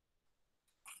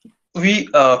we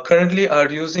currently are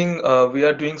using, we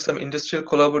are doing some industrial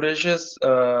collaborations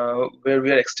where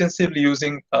we are extensively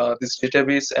using this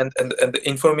database and the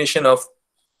information of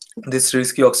these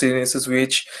risky oxygenases,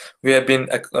 which we have been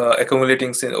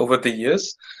accumulating over the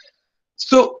years.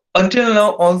 So until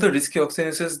now, all the risky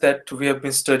oxygenases that we have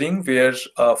been studying were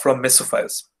from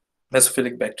mesophiles,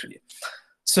 mesophilic bacteria.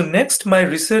 So next, my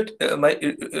research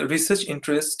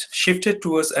interest shifted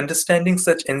towards understanding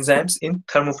such enzymes in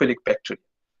thermophilic bacteria.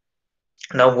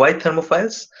 Now, why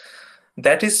thermophiles?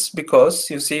 That is because,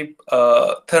 you see,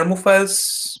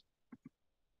 thermophiles.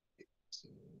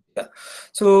 Yeah.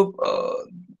 So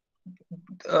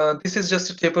this is just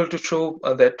a table to show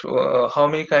that how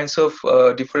many kinds of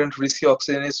different risky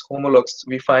oxygenase homologs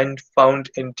we found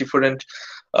in different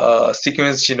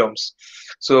sequence genomes.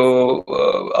 So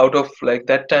out of like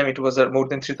that time, it was more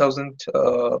than 3,000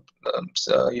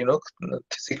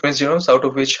 sequence genomes, out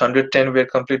of which 110 were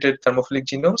completed thermophilic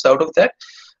genomes. Out of that,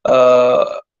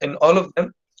 in all of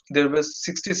them, there was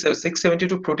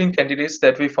 672 protein candidates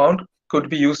that we found could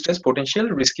be used as potential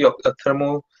risky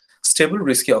thermostable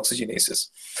risky oxygenases.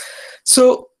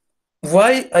 So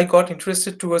why I got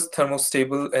interested towards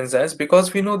thermostable enzymes?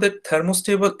 Because we know that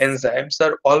thermostable enzymes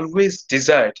are always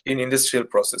desired in industrial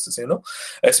processes,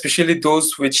 especially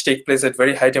those which take place at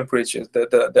very high temperatures.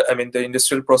 The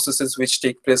industrial processes which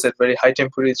take place at very high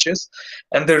temperatures,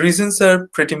 and the reasons are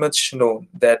pretty much known,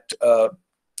 that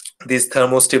these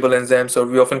thermostable enzymes, or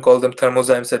we often call them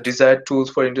thermozymes, are desired tools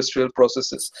for industrial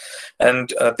processes,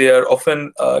 and they are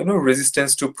often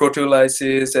resistant to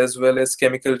proteolysis as well as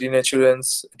chemical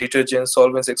denaturants, detergents,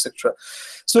 solvents, etc.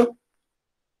 So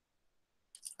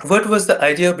what was the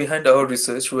idea behind our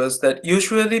research was that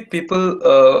usually people,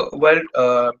 while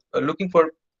looking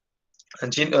for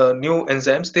new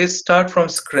enzymes, they start from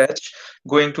scratch,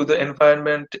 going to the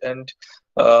environment and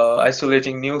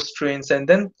isolating new strains, and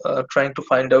then trying to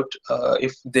find out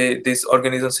if these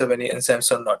organisms have any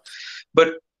enzymes or not.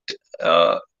 But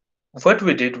uh, what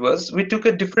we did was we took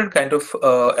a different kind of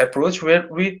approach, where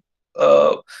we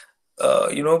uh,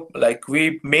 like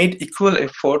we made equal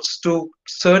efforts to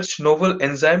search novel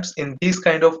enzymes in these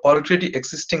kind of already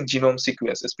existing genome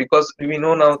sequences, because we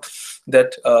know now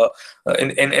that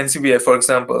in NCBI, for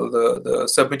example, the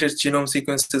submitted genome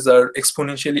sequences are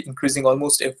exponentially increasing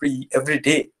almost every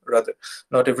day, rather,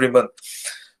 not every month.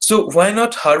 So why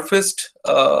not harvest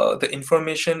the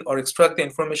information or extract the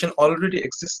information already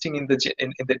existing in the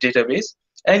database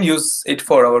and use it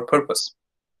for our purpose?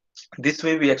 This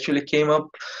way, we actually came up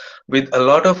with a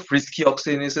lot of risky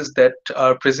oxygenases that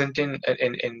are present in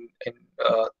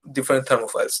different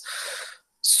thermophiles.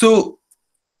 So,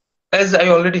 as I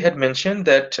already had mentioned,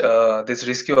 that these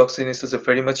risky oxygenases are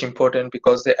very much important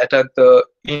because they attack the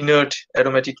inert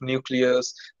aromatic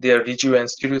nucleus. They are regio and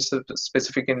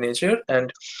stereospecific in nature,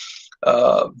 and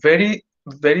various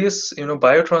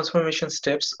biotransformation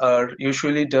steps are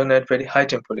usually done at very high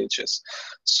temperatures.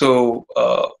 So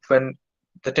when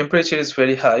the temperature is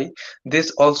very high,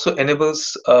 this also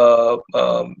enables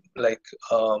also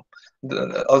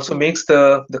makes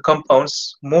the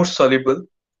compounds more soluble,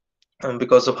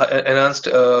 because of enhanced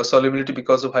solubility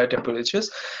because of high temperatures,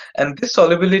 and this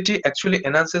solubility actually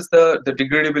enhances the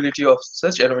degradability of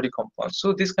such aromatic compounds.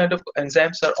 So these kind of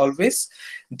enzymes are always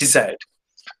desired.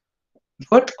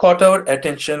 What caught our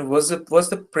attention was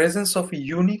the presence of a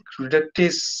unique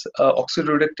reductase,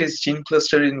 oxidoreductase gene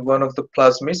cluster in one of the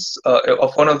plasmids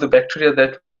of one of the bacteria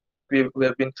that we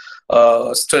have been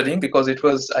studying, because it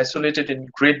was isolated in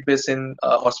Great Basin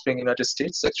hot spring, United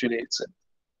States. Actually, it's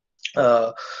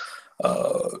uh,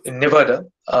 in Nevada.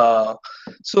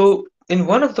 So in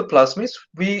one of the plasmids,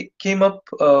 we came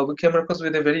across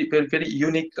with a very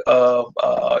unique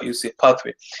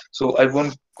pathway. So I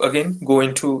won't again go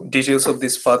into details of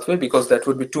this pathway because that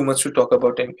would be too much to talk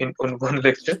about in one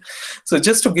lecture. So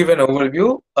just to give an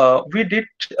overview, we did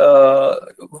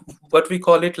what we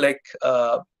call it like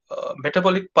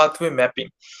metabolic pathway mapping.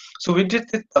 So we did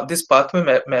this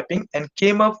pathway mapping and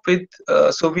came up with,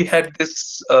 so we had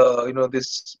this,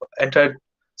 this entire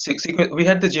sequence. We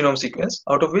had the genome sequence,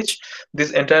 out of which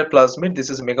this entire plasmid, this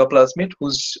is megaplasmid,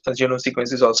 whose genome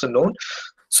sequence is also known.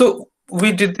 So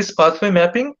we did this pathway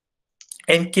mapping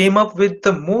and came up with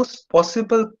the most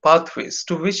possible pathways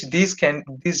to which these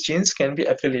genes can be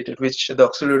affiliated, which the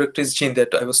oxidoreductase gene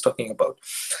that I was talking about.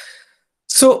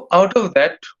 So out of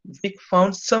that, we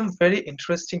found some very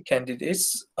interesting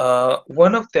candidates.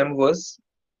 One of them was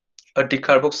a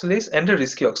decarboxylase and a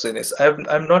risky oxygenase.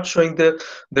 I'm not showing the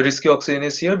risky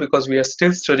oxygenase here because we are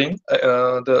still studying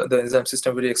the enzyme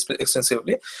system very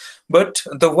extensively. But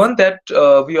the one that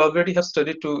we already have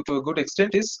studied to a good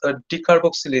extent is a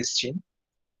decarboxylase gene,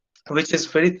 which is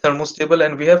very thermostable,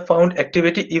 and we have found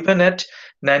activity even at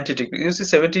 90 degrees. You see,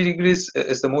 70 degrees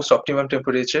is the most optimum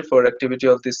temperature for activity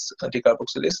of this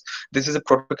decarboxylase. This is a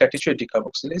protocataceous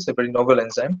decarboxylase, a very novel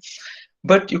enzyme.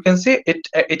 But you can say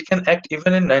it can act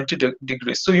even in 90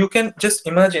 degrees. So you can just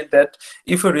imagine that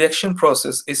if a reaction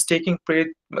process is taking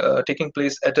place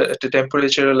at a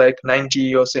temperature like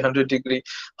 90 or say 100 degree,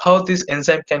 how this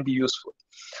enzyme can be useful.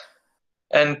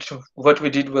 And what we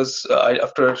did was,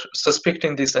 after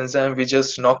suspecting this enzyme, we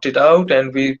just knocked it out,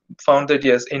 and we found that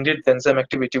yes, indeed, the enzyme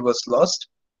activity was lost.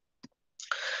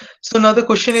 So now the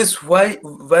question is why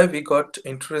we got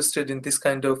interested in this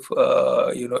kind of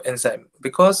enzyme?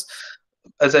 Because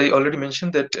as I already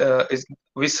mentioned, that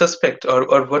we suspect,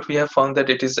 or what we have found, that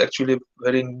it is actually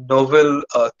very novel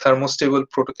thermostable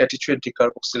protocataceous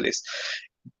decarboxylase.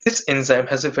 This enzyme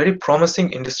has a very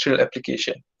promising industrial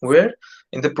application, where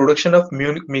in the production of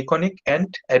muconic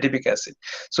and adipic acid.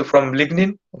 So from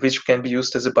lignin, which can be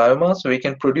used as a biomass, we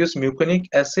can produce muconic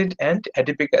acid and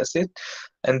adipic acid,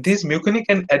 and these muconic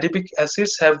and adipic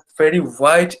acids have very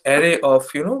wide array of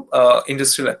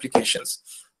industrial applications.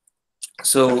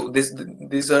 So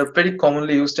these are very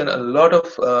commonly used in a lot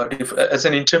of as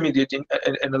an intermediate in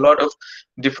a lot of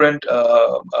different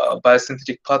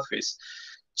biosynthetic pathways.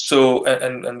 So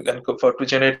and to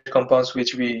generate compounds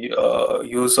which we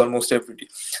use almost every day.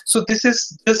 So this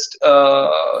is just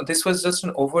this was just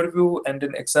an overview and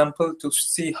an example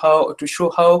to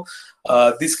show how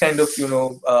this kind of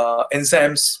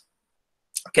enzymes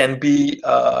can be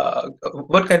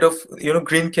what kind of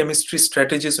green chemistry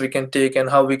strategies we can take, and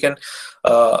how we can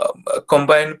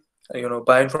combine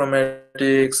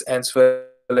bioinformatics as well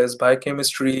as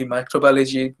biochemistry,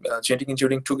 microbiology, genetic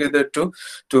engineering together to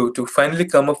finally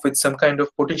come up with some kind of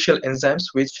potential enzymes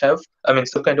which have, I mean,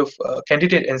 some kind of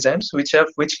candidate enzymes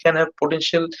which can have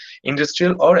potential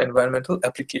industrial or environmental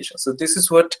applications. So this is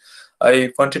what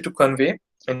I wanted to convey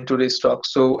in today's talk.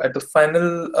 So at the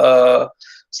final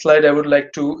slide, I would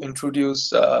like to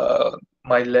introduce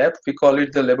my lab. We call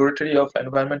it the Laboratory of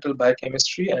Environmental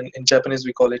Biochemistry, and in Japanese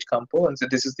we call it Kampo. And so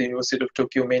this is the University of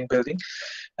Tokyo main building.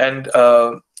 And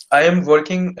I am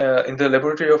working in the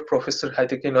laboratory of Professor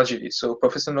Hideki Nojiri. So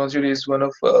Professor Nojiri is one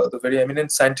of the very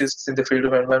eminent scientists in the field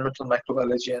of environmental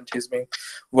microbiology, and he's been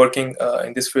working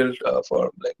in this field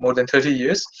for like more than 30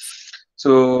 years.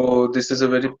 So this is a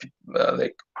very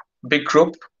like big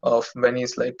group of many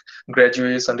like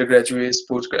graduates, undergraduates,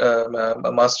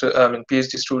 master, I mean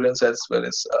PhD students, as well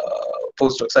as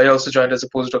postdocs. I also joined as a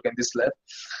postdoc in this lab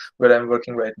where I'm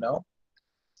working right now.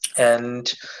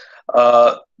 And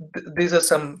these are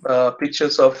some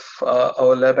pictures of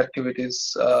our lab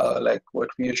activities, like what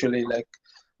we usually like,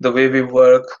 the way we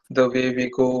work, the way we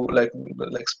go, like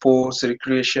sports,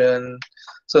 recreation.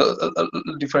 So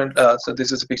different. So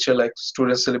this is a picture like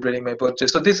students celebrating my birthday.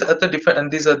 So these are the different,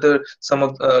 and these are the some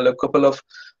of like couple of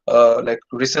like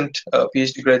recent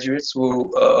PhD graduates who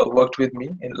worked with me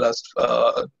in the last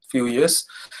few years.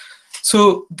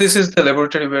 So this is the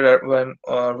laboratory where I'm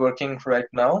working right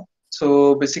now.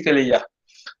 So basically, yeah,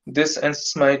 this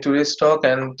ends my today's talk,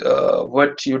 and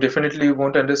what you definitely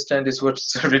won't understand is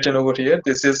what's written over here.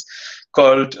 This is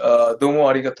called domo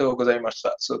arigatou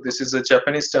gozaimashita. So this is a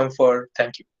Japanese term for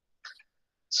thank you.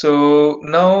 So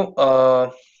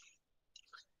now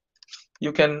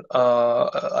you can,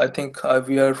 I think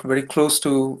we are very close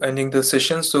to ending the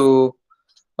session. So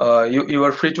you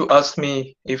are free to ask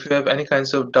me if you have any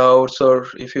kinds of doubts, or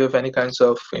if you have any kinds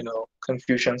of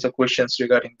confusions or questions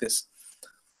regarding this.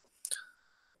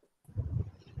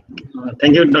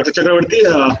 Thank you, Dr. Chakraborty,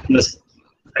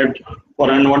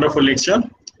 for a wonderful lecture.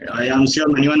 I am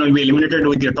sure anyone will be illuminated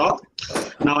with your talk.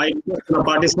 Now, I request the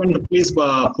participant to please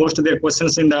post their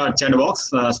questions in the chat box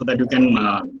so that you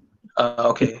can.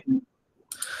 Okay.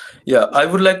 Yeah, I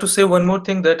would like to say one more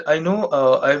thing, that I know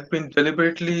I've been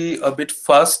deliberately a bit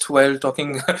fast while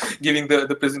talking, giving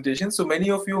the presentation. So many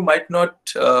of you might not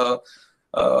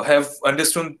have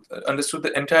understood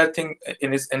the entire thing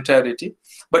in its entirety,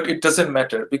 but it doesn't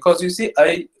matter, because you see,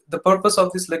 the purpose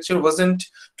of this lecture wasn't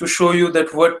to show you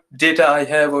that what data I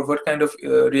have, or what kind of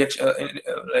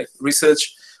like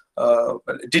research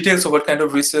details of what kind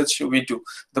of research we do.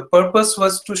 The purpose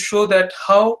was to show that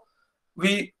how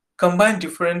we combine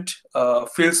different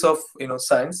fields of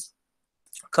science,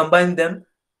 combine them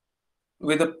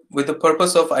with the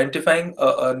purpose of identifying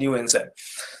a new enzyme.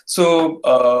 So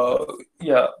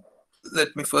yeah,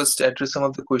 let me first address some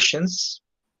of the questions.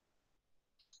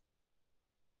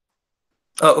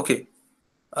 Okay,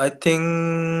 I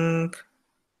think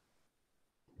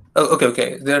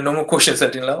okay, there are no more questions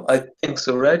until now, I think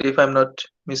so, right? If I'm not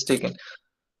mistaken.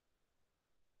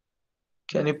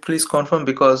 Can you please confirm,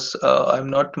 because I'm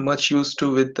not much used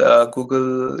to with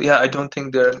Google. Yeah, I don't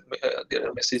think there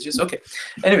are messages. Okay.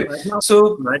 Anyway,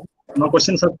 so no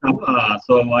questions have come.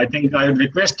 So I think I would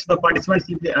request the participants,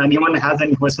 if anyone has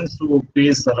any questions, to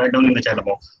please write down in the chat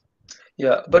box.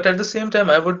 Yeah, but at the same time,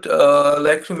 I would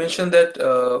like to mention that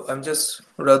I'm just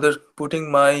rather putting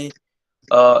my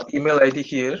email ID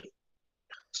here.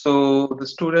 So the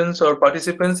students or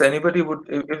participants, anybody would,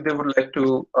 if they would like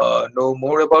to know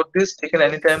more about this, they can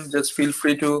anytime just feel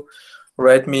free to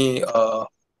write me. That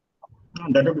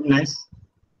would be nice.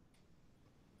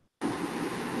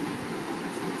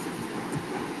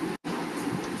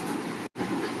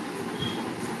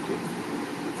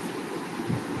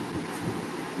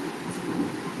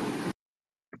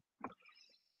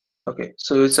 Okay,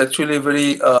 so it's actually a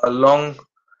very long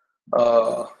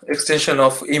extension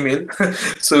of email,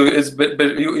 so it's but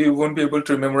you won't be able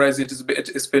to memorize it.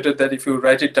 It's better that if you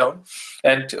write it down,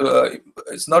 and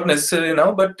it's not necessary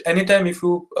now, but anytime if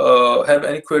you have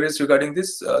any queries regarding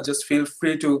this, just feel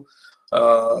free to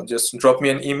just drop me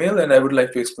an email, and I would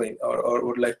like to explain, or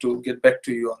would like to get back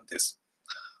to you on this.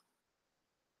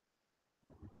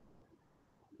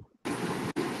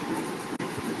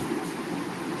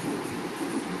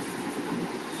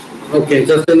 Okay,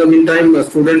 just in the meantime,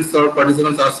 students or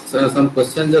participants ask some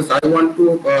questions. Just I want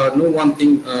to know one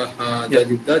thing,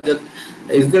 Joydeep, that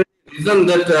is there a reason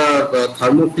that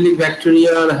thermophilic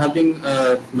bacteria are having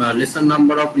lesser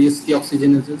number of risky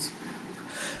oxygenases?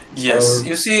 Yes,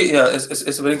 you see, yeah,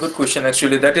 it's a very good question.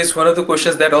 Actually, that is one of the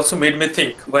questions that also made me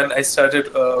think when I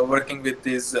started working with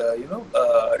these,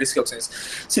 risky oxygenases.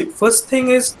 See, first thing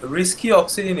is risky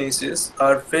oxygenases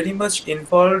are very much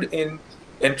involved in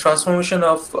transformation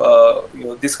of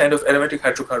this kind of aromatic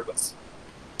hydrocarbons,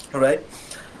 right?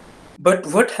 But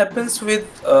what happens with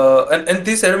and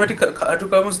these aromatic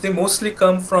hydrocarbons, they mostly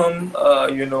come from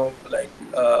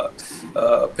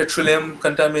petroleum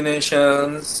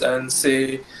contaminations, and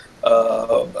say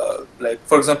like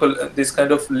for example this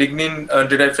kind of lignin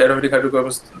derived aromatic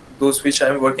hydrocarbons, those which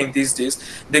I'm working these days,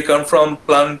 they come from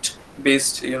plant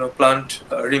based, plant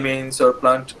remains, or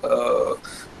plant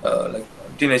like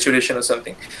denaturation or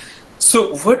something.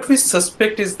 So what we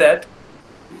suspect is that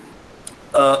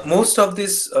most of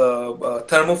these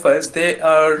thermophiles, they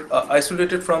are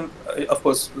isolated from, of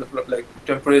course, like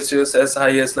temperatures as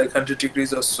high as like 100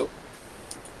 degrees or so.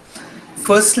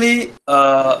 Firstly,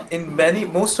 in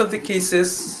most of the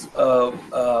cases, the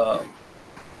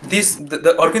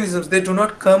organisms, they do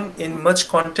not come in much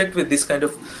contact with this kind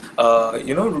of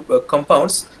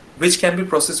compounds which can be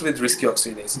processed with risky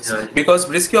oxygenases. Right. Because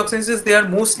risky oxygenases, they are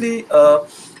mostly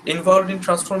involved in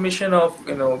transformation of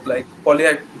like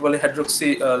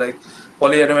polyhydroxy like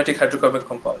polyaromatic hydrocarbon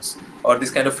compounds, or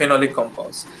this kind of phenolic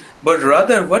compounds. But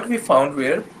rather what we found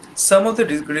were some of the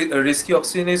risky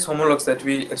oxygenase homologs that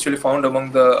we actually found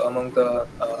among the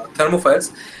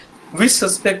thermophiles. We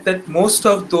suspect that most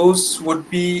of those would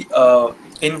be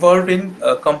involved in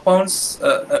compounds,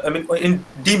 in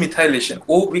demethylation.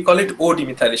 We call it O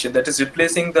demethylation, that is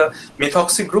replacing the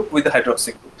methoxy group with the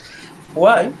hydroxy group.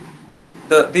 Why?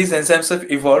 These enzymes have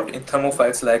evolved in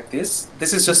thermophiles like this.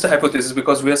 This is just a hypothesis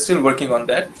because we are still working on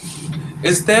that.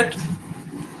 Is that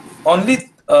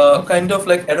only kind of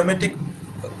like aromatic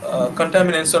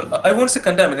contaminants, or I won't say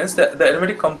contaminants, the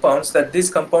aromatic compounds that this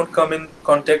compound come in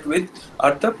contact with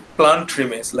are the plant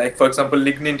remains, like for example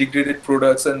lignin degraded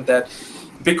products, and that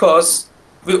because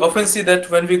we often see that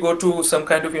when we go to some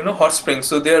kind of hot springs,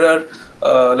 so there are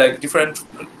like different,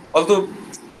 although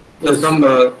some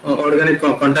organic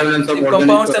contaminants of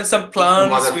compounds and some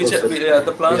plants which are,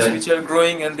 the plants Yeah. which are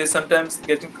growing, and they sometimes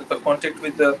get in contact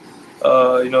with the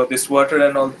this water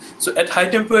and all. So at high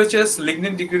temperatures,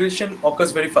 lignin degradation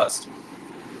occurs very fast.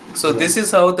 So this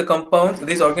is how the compounds,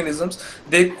 these organisms,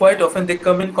 they quite often they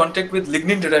come in contact with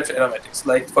lignin derived aromatics,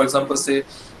 like for example say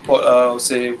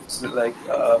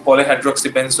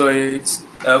polyhydroxybenzoates,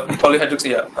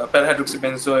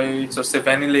 parahydroxybenzoates, or say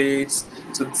vanillates,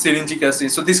 so syringic acid,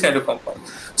 so this kind of compound.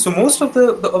 So most of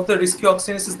the risky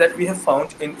oxygenases that we have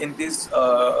found in these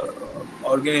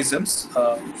organisms,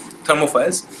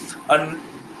 thermophiles, are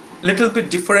little bit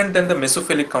different than the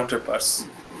mesophilic counterparts,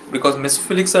 because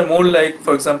mesophilics are more like,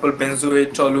 for example,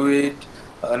 benzoate, toluate,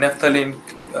 naphthalene,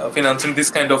 phenanthrene, this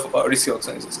kind of risky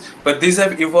oxygenases. But these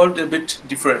have evolved a bit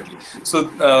differently. So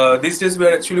these days we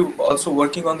are actually also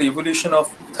working on the evolution of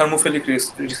thermophilic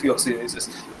risky oxygenases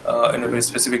in a very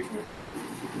specific way.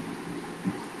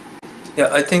 Yeah,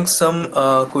 I think some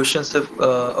questions have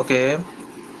okay.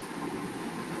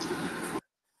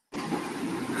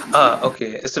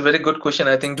 Okay. It's a very good question.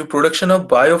 I think, do production of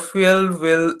biofuel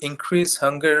will increase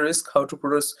hunger risk? How to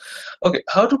produce? Okay,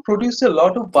 how to produce a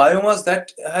lot of biomass?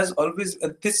 That has always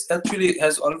this actually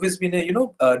has always been a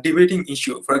debating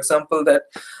issue. For example, that.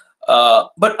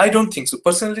 But I don't think so.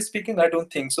 Personally speaking, I don't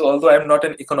think so. Although I'm not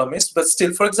an economist, but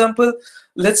still, for example,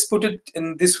 let's put it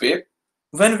in this way: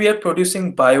 when we are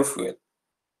producing biofuel,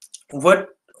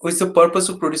 what is the purpose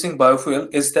of producing biofuel?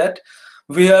 Is that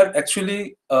we are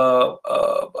actually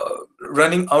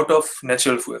running out of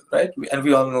natural fuel, right? And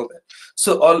we all know that.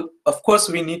 So of course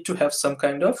we need to have some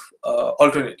kind of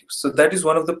alternatives. So that is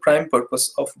one of the prime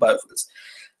purpose of biofuels.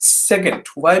 Second,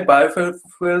 why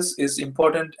biofuels is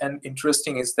important and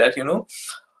interesting is that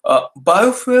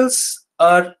biofuels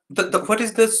are what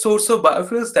is the source of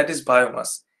biofuels? That is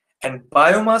biomass, and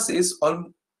biomass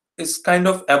is kind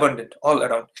of abundant all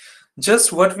around.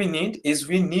 Just what we need is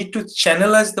we need to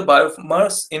channelize the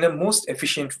biomass in a most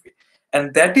efficient way,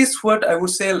 and that is what I would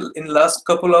say in last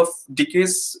couple of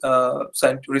decades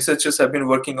researchers have been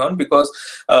working on, because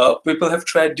people have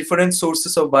tried different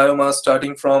sources of biomass,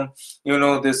 starting from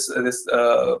this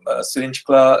syringe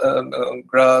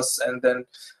grass, and then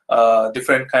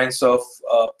different kinds of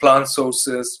plant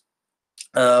sources,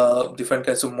 different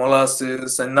kinds of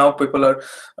molasses, and now people are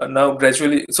now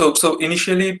gradually. So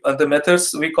initially the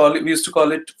methods we used to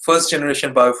call it first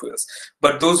generation biofuels,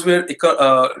 but those were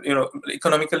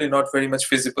economically not very much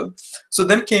feasible. So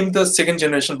then came the second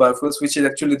generation biofuels, which is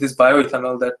actually this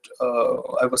bioethanol that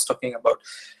I was talking about.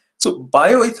 So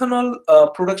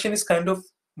bioethanol production is kind of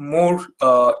more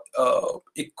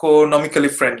economically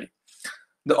friendly.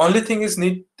 The only thing is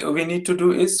we need to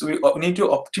do is we need to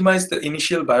optimize the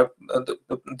initial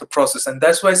the process, and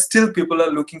that's why still people are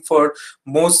looking for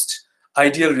most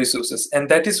ideal resources, and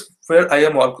that is where I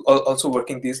am also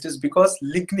working these days, because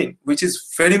lignin, which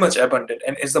is very much abundant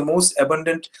and is the most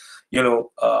abundant,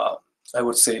 I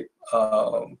would say,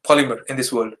 polymer in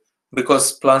this world,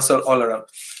 because plants are all around.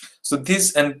 So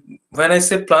this, and when I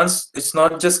say plants, it's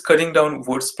not just cutting down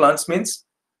woods. Plants means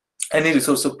any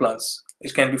resource of plants.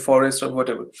 It can be forest or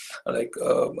whatever, like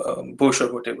bush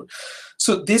or whatever.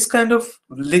 So this kind of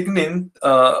lignin,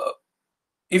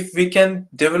 if we can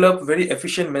develop very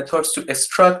efficient methods to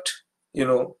extract,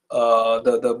 the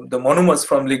monomers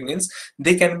from lignins,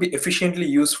 they can be efficiently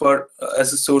used for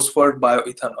as a source for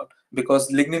bioethanol,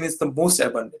 because lignin is the most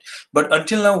abundant. But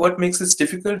until now, what makes it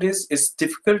difficult is it's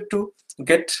difficult to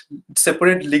get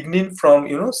separate lignin from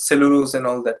cellulose and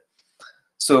all that.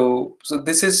 So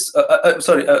this is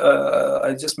sorry,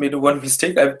 I just made one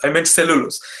mistake. I meant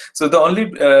cellulose. So the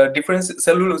only difference,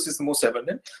 cellulose is the most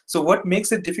abundant. So what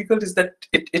makes it difficult is that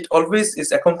it always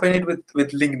is accompanied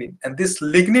with lignin, and this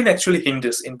lignin actually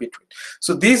hinders in between.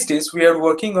 So these days we are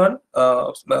working on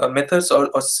methods or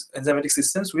enzymatic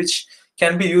systems which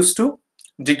can be used to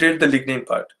degrade the lignin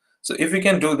part. So if we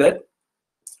can do that,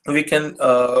 we can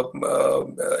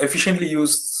efficiently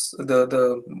use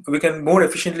we can more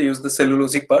efficiently use the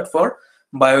cellulosic part for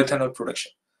bioethanol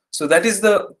production. So that is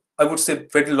the, I would say,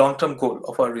 very long-term goal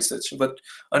of our research. But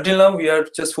until now, we are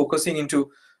just focusing into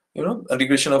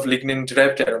integration of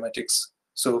lignin-derived aromatics.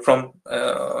 So from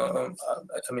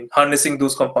harnessing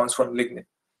those compounds from lignin.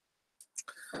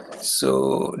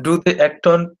 So do they act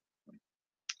on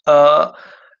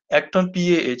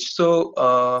pH?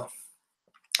 So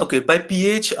okay, by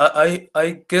pH,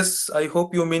 I guess, I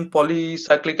hope you mean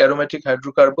polycyclic aromatic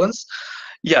hydrocarbons.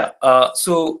 Yeah.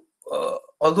 So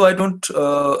although I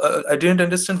didn't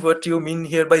understand what you mean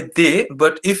here by they,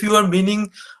 but if you are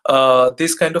meaning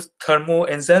this kind of thermo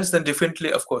enzymes, then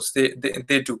definitely, of course, they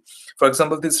do. For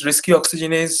example, this risky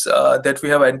oxygenase that we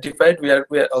have identified, we are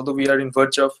although we are in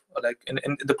verge of, like,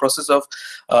 in the process of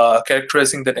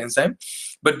characterizing that enzyme.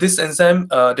 But this enzyme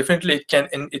definitely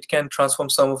it can transform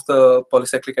some of the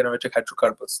polycyclic aromatic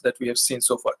hydrocarbons that we have seen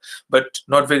so far, but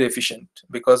not very efficient,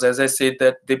 because as I said,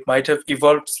 that they might have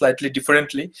evolved slightly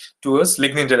differently towards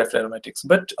lignin-derived aromatics.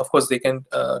 But of course, they can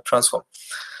transform.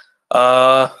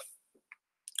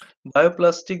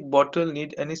 Bioplastic bottle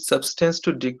need any substance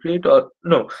to degrade, or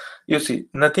no? You see,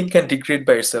 nothing can degrade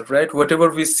by itself, right?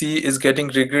 Whatever we see is getting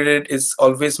degraded is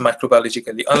always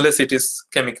microbiologically, unless it is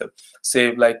chemical,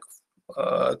 say like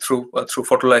through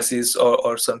photolysis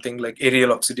or something like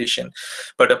aerial oxidation.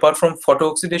 But apart from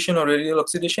photo-oxidation or aerial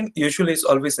oxidation, usually it's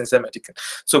always enzymatic.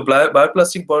 So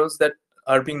bioplastic bottles that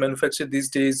are being manufactured these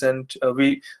days, and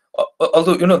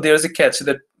although there's a catch,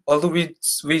 that although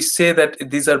we say that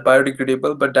these are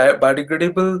biodegradable, but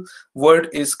biodegradable word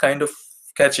is kind of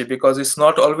catchy, because it's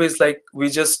not always like we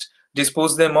just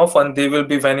dispose them off and they will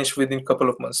be vanished within a couple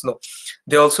of months. No,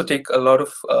 they also take a lot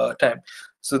of time.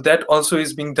 So that also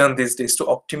is being done these days to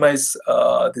optimize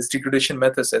these degradation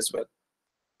methods as well.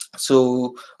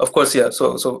 So of course, yeah.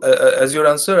 So as your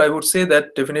answer, I would say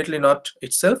that definitely not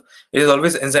itself. It is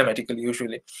always enzymatically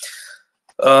usually.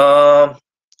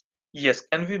 Yes,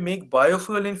 can we make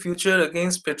biofuel in future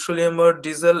against petroleum or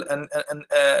diesel? And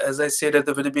as I said at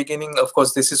the very beginning, of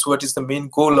course, this is what is the main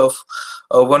goal of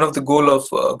one of the goal of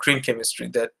green chemistry.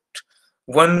 That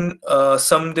one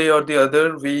someday or the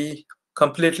other, we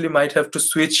completely might have to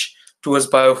switch towards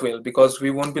biofuel, because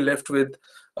we won't be left with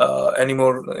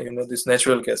anymore this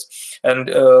natural gas. And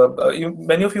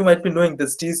many of you might be knowing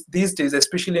this, these days,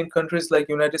 especially in countries like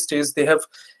United States, they have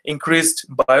increased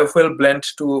biofuel blend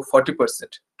to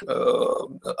 40%.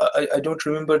 I don't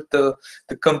remember the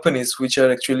companies which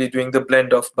are actually doing the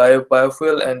blend of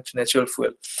biofuel and natural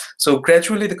fuel. So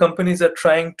gradually the companies are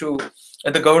trying to,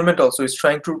 and the government also is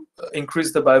trying to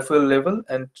increase the biofuel level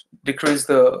and decrease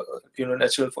the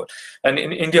natural fuel. And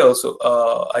in India also,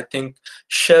 I think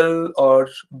Shell or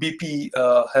BP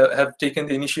have taken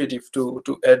the initiative to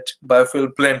add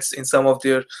biofuel blends in some of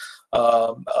their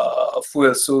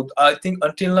fuels. So I think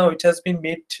until now it has been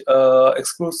made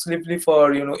exclusively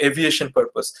for aviation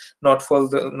purpose, not for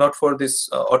this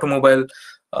automobile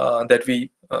that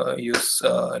we use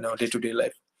in our day-to-day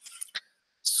life.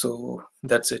 So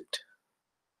that's it.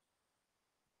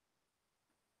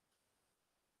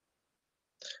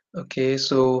 Okay,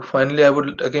 so finally, I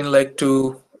would again like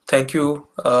to thank you,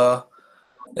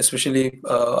 especially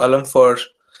Alam, for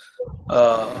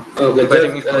Okay,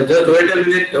 inviting me for this. just wait a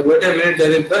minute,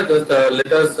 Joydeep, sir. Just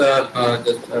let us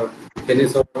just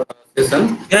finish our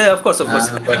session. Yeah, of course, of course.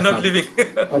 But I'm not leaving.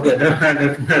 okay,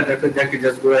 Dr. Jackie,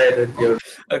 just go ahead with your.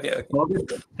 Okay, okay.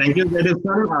 Okay. Thank you, Joydeep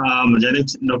sir.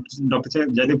 Dr.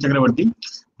 Joydeep Chakraborty.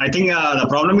 I think the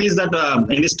problem is that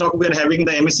in this talk we are having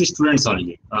the MSc students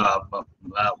only.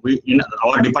 We in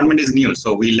our department is new,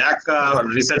 so we lack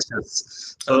researchers.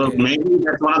 So Okay. maybe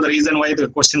that's one of the reason why the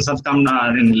questions have come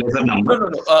in lesser number.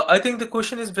 No. I think the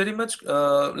question is very much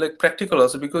like practical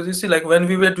also, because you see, like when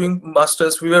we were doing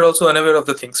masters, we were also unaware of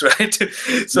the things, right?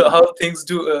 So how things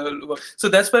do work. So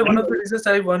that's why one of the reasons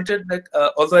I wanted, like,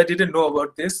 although I didn't know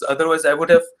about this, otherwise I would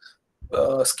have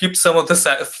skipped some of the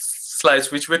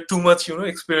slides which were too much,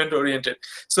 experiment oriented.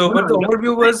 So, but the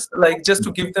overview was like just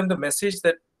to give them the message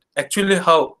that actually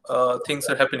how things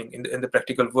are happening in the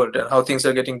practical world and how things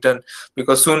are getting done,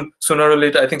 because sooner or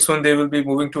later, I think soon they will be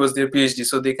moving towards their PhD,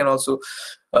 so they can also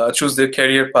choose their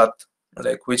career path,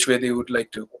 like which way they would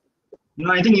like to.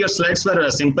 No, I think your slides were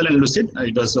simple and lucid.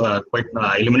 It was quite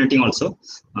illuminating also.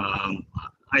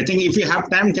 I think if you have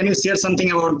time, can you share something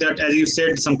about that? As you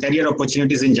said, some career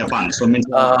opportunities in Japan. So,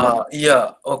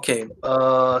 yeah, okay.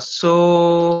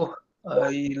 So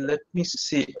let me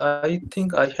see. I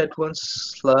think I had one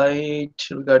slide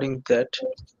regarding that.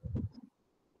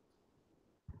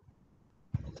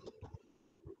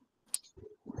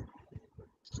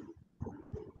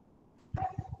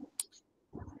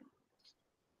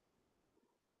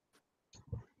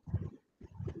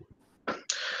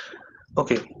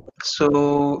 Okay,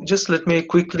 so just let me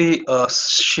quickly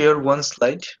share one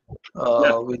slide,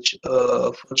 which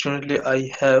fortunately I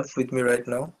have with me right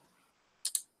now.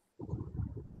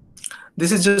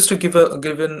 This is just to give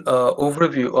an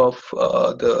overview of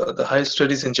the higher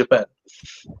studies in Japan.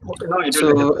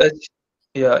 So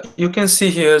yeah, you can see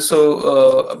here.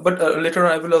 So but later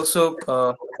on I will also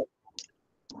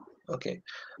okay.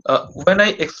 When I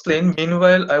explain,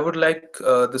 meanwhile, I would like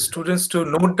the students to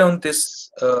note down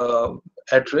this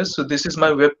address. So this is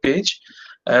my web page,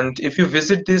 and if you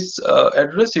visit this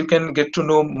address, you can get to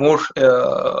know more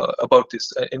about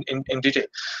this in detail.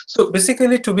 So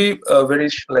basically, to be in a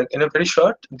very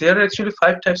short, there are actually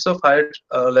 5 types of higher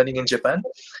learning in Japan.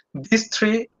 These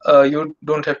 3 you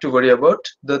don't have to worry about.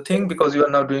 The thing, because you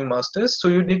are now doing masters, so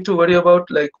you need to worry about,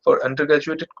 like, for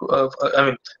undergraduate. I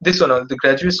mean, this one, the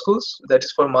graduate schools, that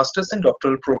is for masters and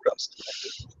doctoral programs.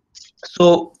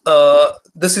 So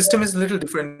the system is a little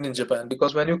different in Japan,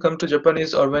 because when you come to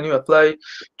Japanese, or when you apply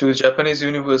to Japanese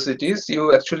universities,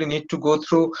 you actually need to go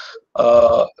through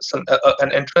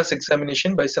an entrance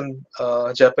examination by some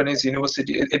Japanese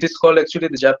university. It is called actually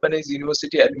the Japanese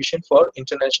University Admission for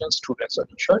International Students, or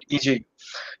in short, EJU.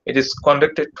 It is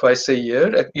conducted twice a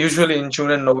year, usually in June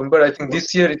and November. I think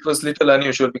this year it was little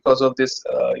unusual because of this,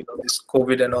 this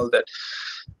COVID and all that.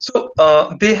 So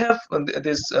they have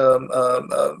this.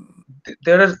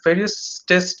 There are various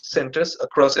test centers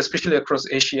across, especially across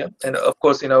Asia, and of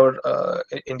course in our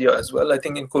India as well. I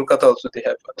think in Kolkata also they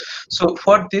have. So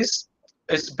for this,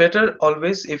 it's better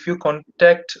always if you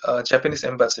contact Japanese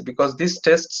embassy, because these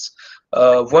tests,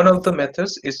 one of the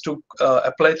methods is to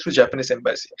apply through Japanese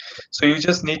embassy. So you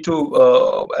just need to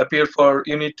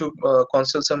you need to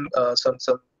consult some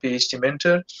PhD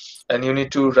mentor, and you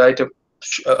need to write a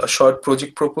short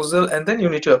project proposal, and then you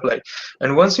need to apply.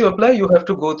 And once you apply, you have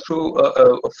to go through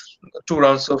 2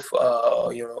 rounds of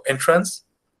entrance,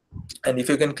 and if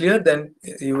you can clear, then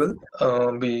you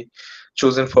will be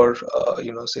chosen for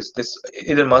this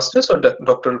either masters or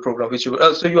doctoral program, which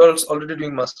so you are already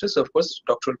doing masters, of course,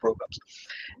 doctoral programs.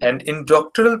 And in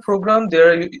doctoral program,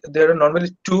 there are normally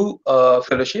 2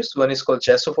 fellowships. One is called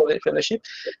JASO fellowship,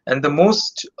 and the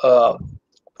most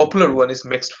popular one is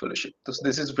mixed fellowship.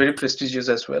 This is very prestigious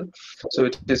as well. So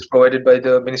it is provided by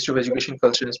the Ministry of Education,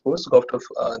 Culture and Sports, Government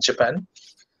of Japan.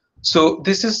 So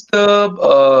this is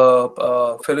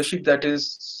the fellowship that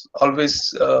is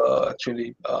always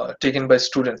actually taken by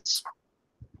students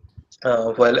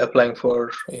while applying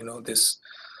for this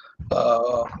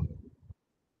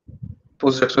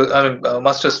postdoctoral, I mean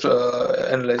masters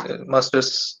and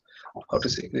masters, how to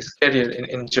say, this career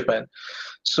in Japan.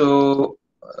 So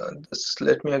just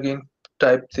let me again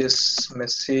type this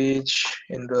message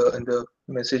in the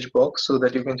message box, so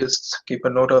that you can just keep a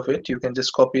note of it. You can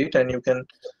just copy it and you can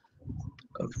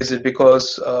visit,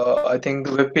 because I think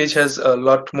the web page has a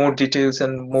lot more details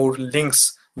and more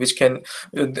links, which can.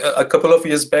 A couple of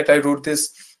years back, I wrote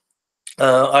this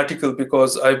article,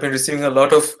 because I've been receiving a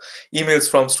lot of emails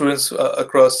from students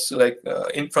across, like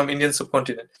from Indian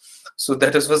subcontinent. So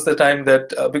that was the time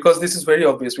that, because this is very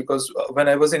obvious, because when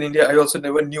I was in India, I also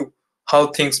never knew how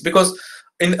things, because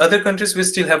in other countries we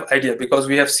still have idea, because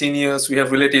we have seniors, we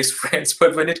have relatives, friends,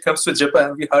 but when it comes to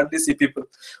Japan, we hardly see people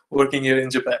working here in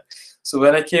Japan. So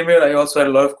when I came here, I also had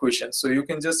a lot of questions. So you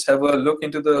can just have a look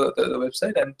into the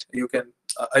website, and you can,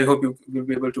 I hope you will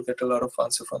be able to get a lot of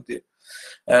answer from there.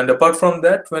 And apart from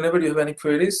that, whenever you have any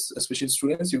queries, especially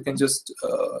students, you can just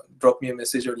drop me a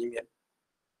message or email.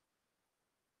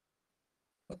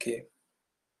 Okay.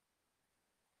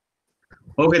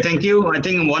 Okay, thank you. I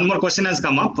think one more question has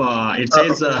come up. It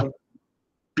says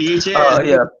PHA.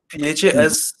 Yeah, PHA,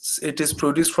 as it is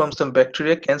produced from some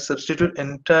bacteria, can substitute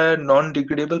entire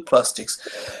non-degradable plastics.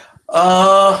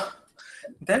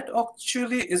 That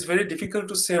actually is very difficult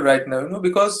to say right now,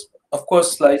 because of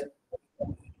course, like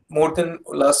more than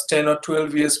last 10 or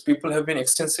 12 years, people have been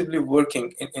extensively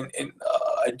working in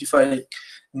identifying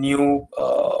new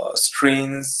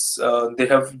strains. They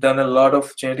have done a lot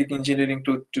of genetic engineering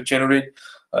to generate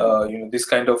this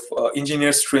kind of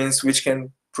engineered strains which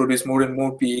can produce more and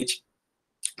more pH.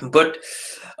 But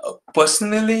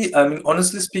personally, I mean,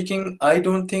 honestly speaking, I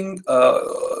don't think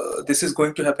this is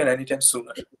going to happen anytime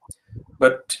sooner.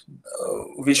 But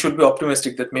we should be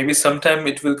optimistic that maybe sometime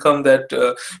it will come that.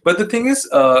 But the thing is,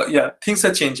 yeah, things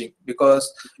are changing,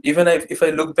 because even if I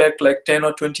look back like 10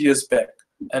 or 20 years back,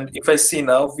 and if I see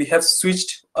now, we have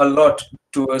switched a lot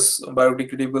towards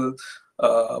biodegradable,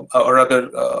 or rather,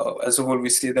 as a whole, we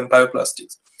see them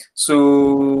bioplastics.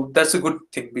 So that's a good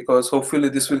thing, because hopefully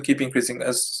this will keep increasing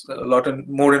as a lot and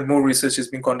more research is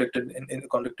being conducted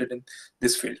in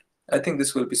this field. I think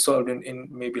this will be solved in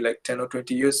maybe like 10 or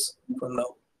 20 years from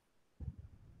now.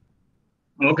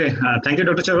 Okay, thank you,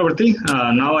 Dr. Chakraborty.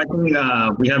 Now I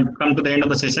think we have come to the end of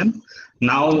the session.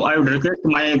 Now I would request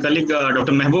my colleague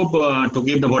Dr. Mehboob to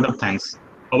give the vote of thanks.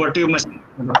 Over to you,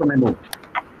 Dr. Mehboob.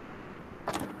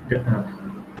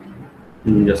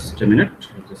 Okay, just a minute.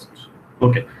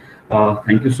 Okay.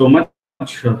 Thank you so much,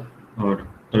 Dr.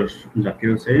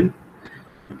 Zakir Hussain.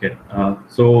 Okay.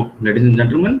 So, ladies and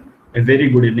gentlemen, a very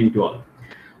good evening to all.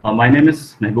 My name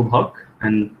is Mehboob Haq,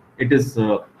 and it is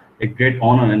a great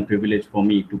honor and privilege for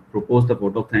me to propose the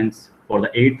vote of thanks for the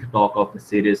 8th talk of the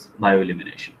series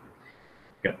Bio-Illumination.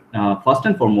 Okay. First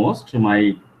and foremost,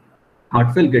 my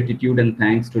heartfelt gratitude and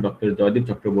thanks to Dr. Joydeep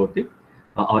Chakraborty,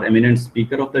 our eminent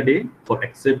speaker of the day, for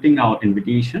accepting our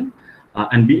invitation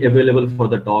and be available for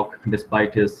the talk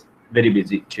despite his very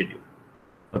busy schedule.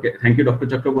 Okay, thank you, Dr.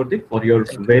 Chakraborty, for your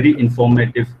very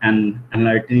informative and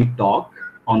enlightening talk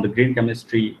on the green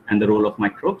chemistry and the role of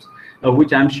microbes,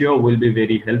 which I'm sure will be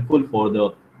very helpful for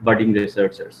the budding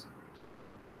researchers.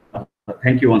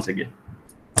 Thank you once again.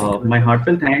 My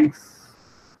heartfelt thanks.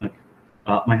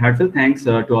 My heartfelt thanks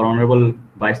to our Honorable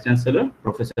Vice Chancellor,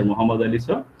 Professor Muhammad Ali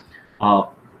sir,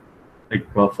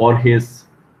 for his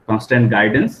constant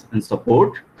guidance and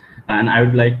support. And I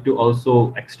would like to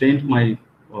also extend my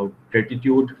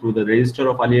gratitude to the Registrar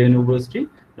of Aliyah University,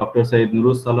 Dr. Syed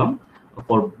Nurul Salam,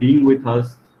 for being with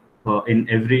us in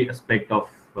every aspect of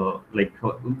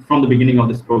from the beginning of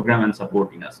this program and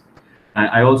supporting us.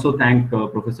 I also thank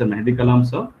Professor Mehdi Kalam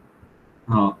sir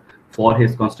for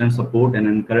his constant support and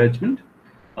encouragement.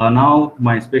 Now,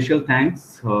 my special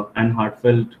thanks and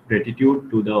heartfelt gratitude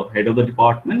to the head of the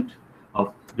Department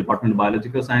of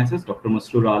Biological Sciences, Dr.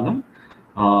 Masroor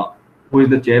Alam, who is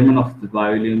the chairman of the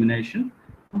Bio-Illumination,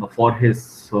 for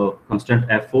his constant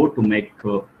effort to make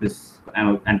this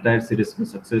entire series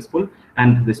successful.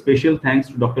 And the special thanks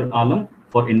to Dr. Alam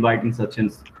for inviting such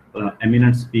an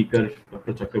eminent speaker,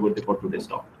 Dr. Chakraborty, for today's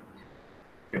talk.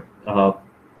 Okay.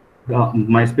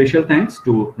 My special thanks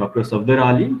to Dr. Safdar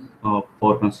Ali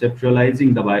for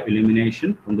conceptualizing the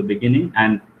Bio-Illumination from the beginning,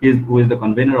 and who is the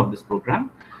convener of this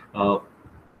program,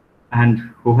 and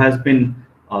who has been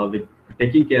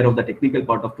taking care of the technical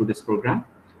part of today's program.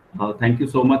 Thank you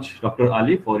so much, Dr.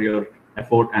 Ali, for your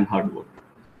effort and hard work.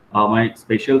 My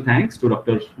special thanks to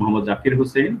Dr. Muhammad Zakir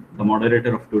Hussain, the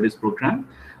moderator of today's program.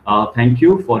 Thank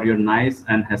you for your nice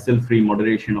and hassle-free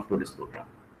moderation of today's program.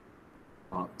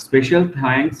 Special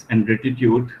thanks and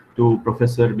gratitude to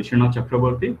Professor Vishwanath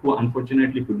Chakraborty, who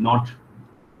unfortunately could not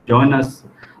join us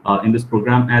in this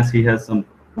program as he has some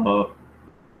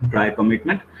prior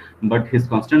commitment, but his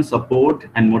constant support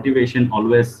and motivation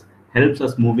always helps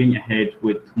us moving ahead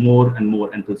with more and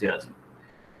more enthusiasm.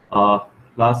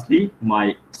 Lastly,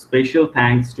 my special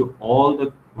thanks to all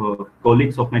the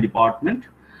colleagues of my department,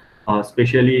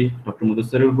 especially Dr.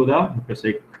 Mudassir Huda, Dr.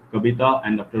 Sheikh Kabita,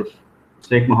 and Dr.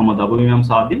 Sheikh Muhammad Abu Imam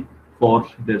Sadi for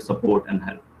their support and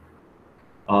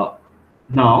help.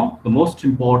 Now, the most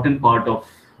important part of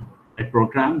a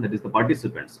program, that is the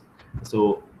participants.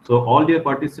 So all dear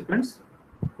participants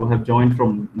who have joined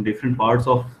from different parts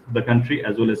of the country,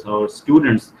 as well as our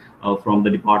students from the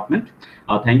department,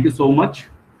 thank you so much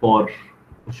for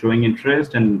showing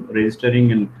interest and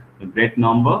registering in a great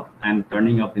number and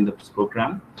turning up in this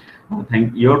program.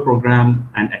 Thank your program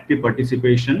and active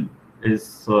participation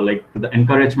is like the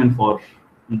encouragement for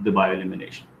the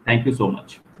Bio-Illumination. Thank you so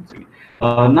much.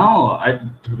 Now, I'd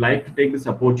like to take this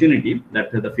opportunity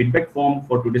that the feedback form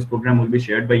for today's program will be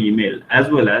shared by email, as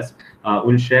well as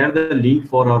we'll share the link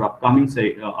for our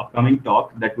upcoming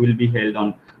talk that will be held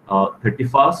on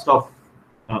 31st of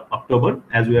October,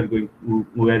 as we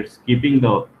are skipping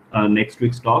the next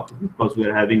week's talk because we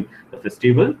are having the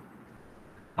festival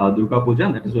Durga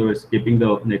Puja. That is why we're skipping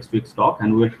the next week's talk,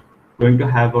 and we're going to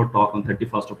have our talk on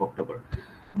 31st of October.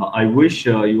 I wish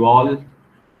you all,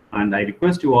 and I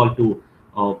request you all to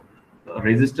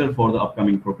register for the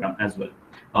upcoming program as well.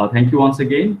 Thank you once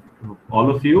again, all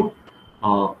of you,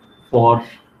 for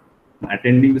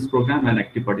attending this program and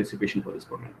active participation for this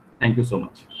program. Thank you so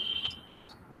much.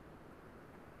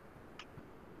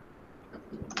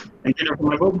 Thank you, Dr.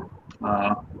 Mahbub.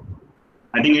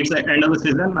 I think it's the end of the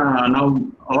season. Now,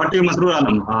 over to you, Masroor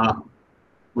Alam.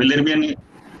 Will there be any?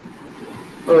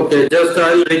 Okay, just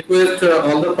I'll request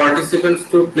all the participants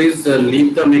to please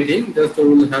leave the meeting. Just we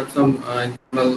will have some internal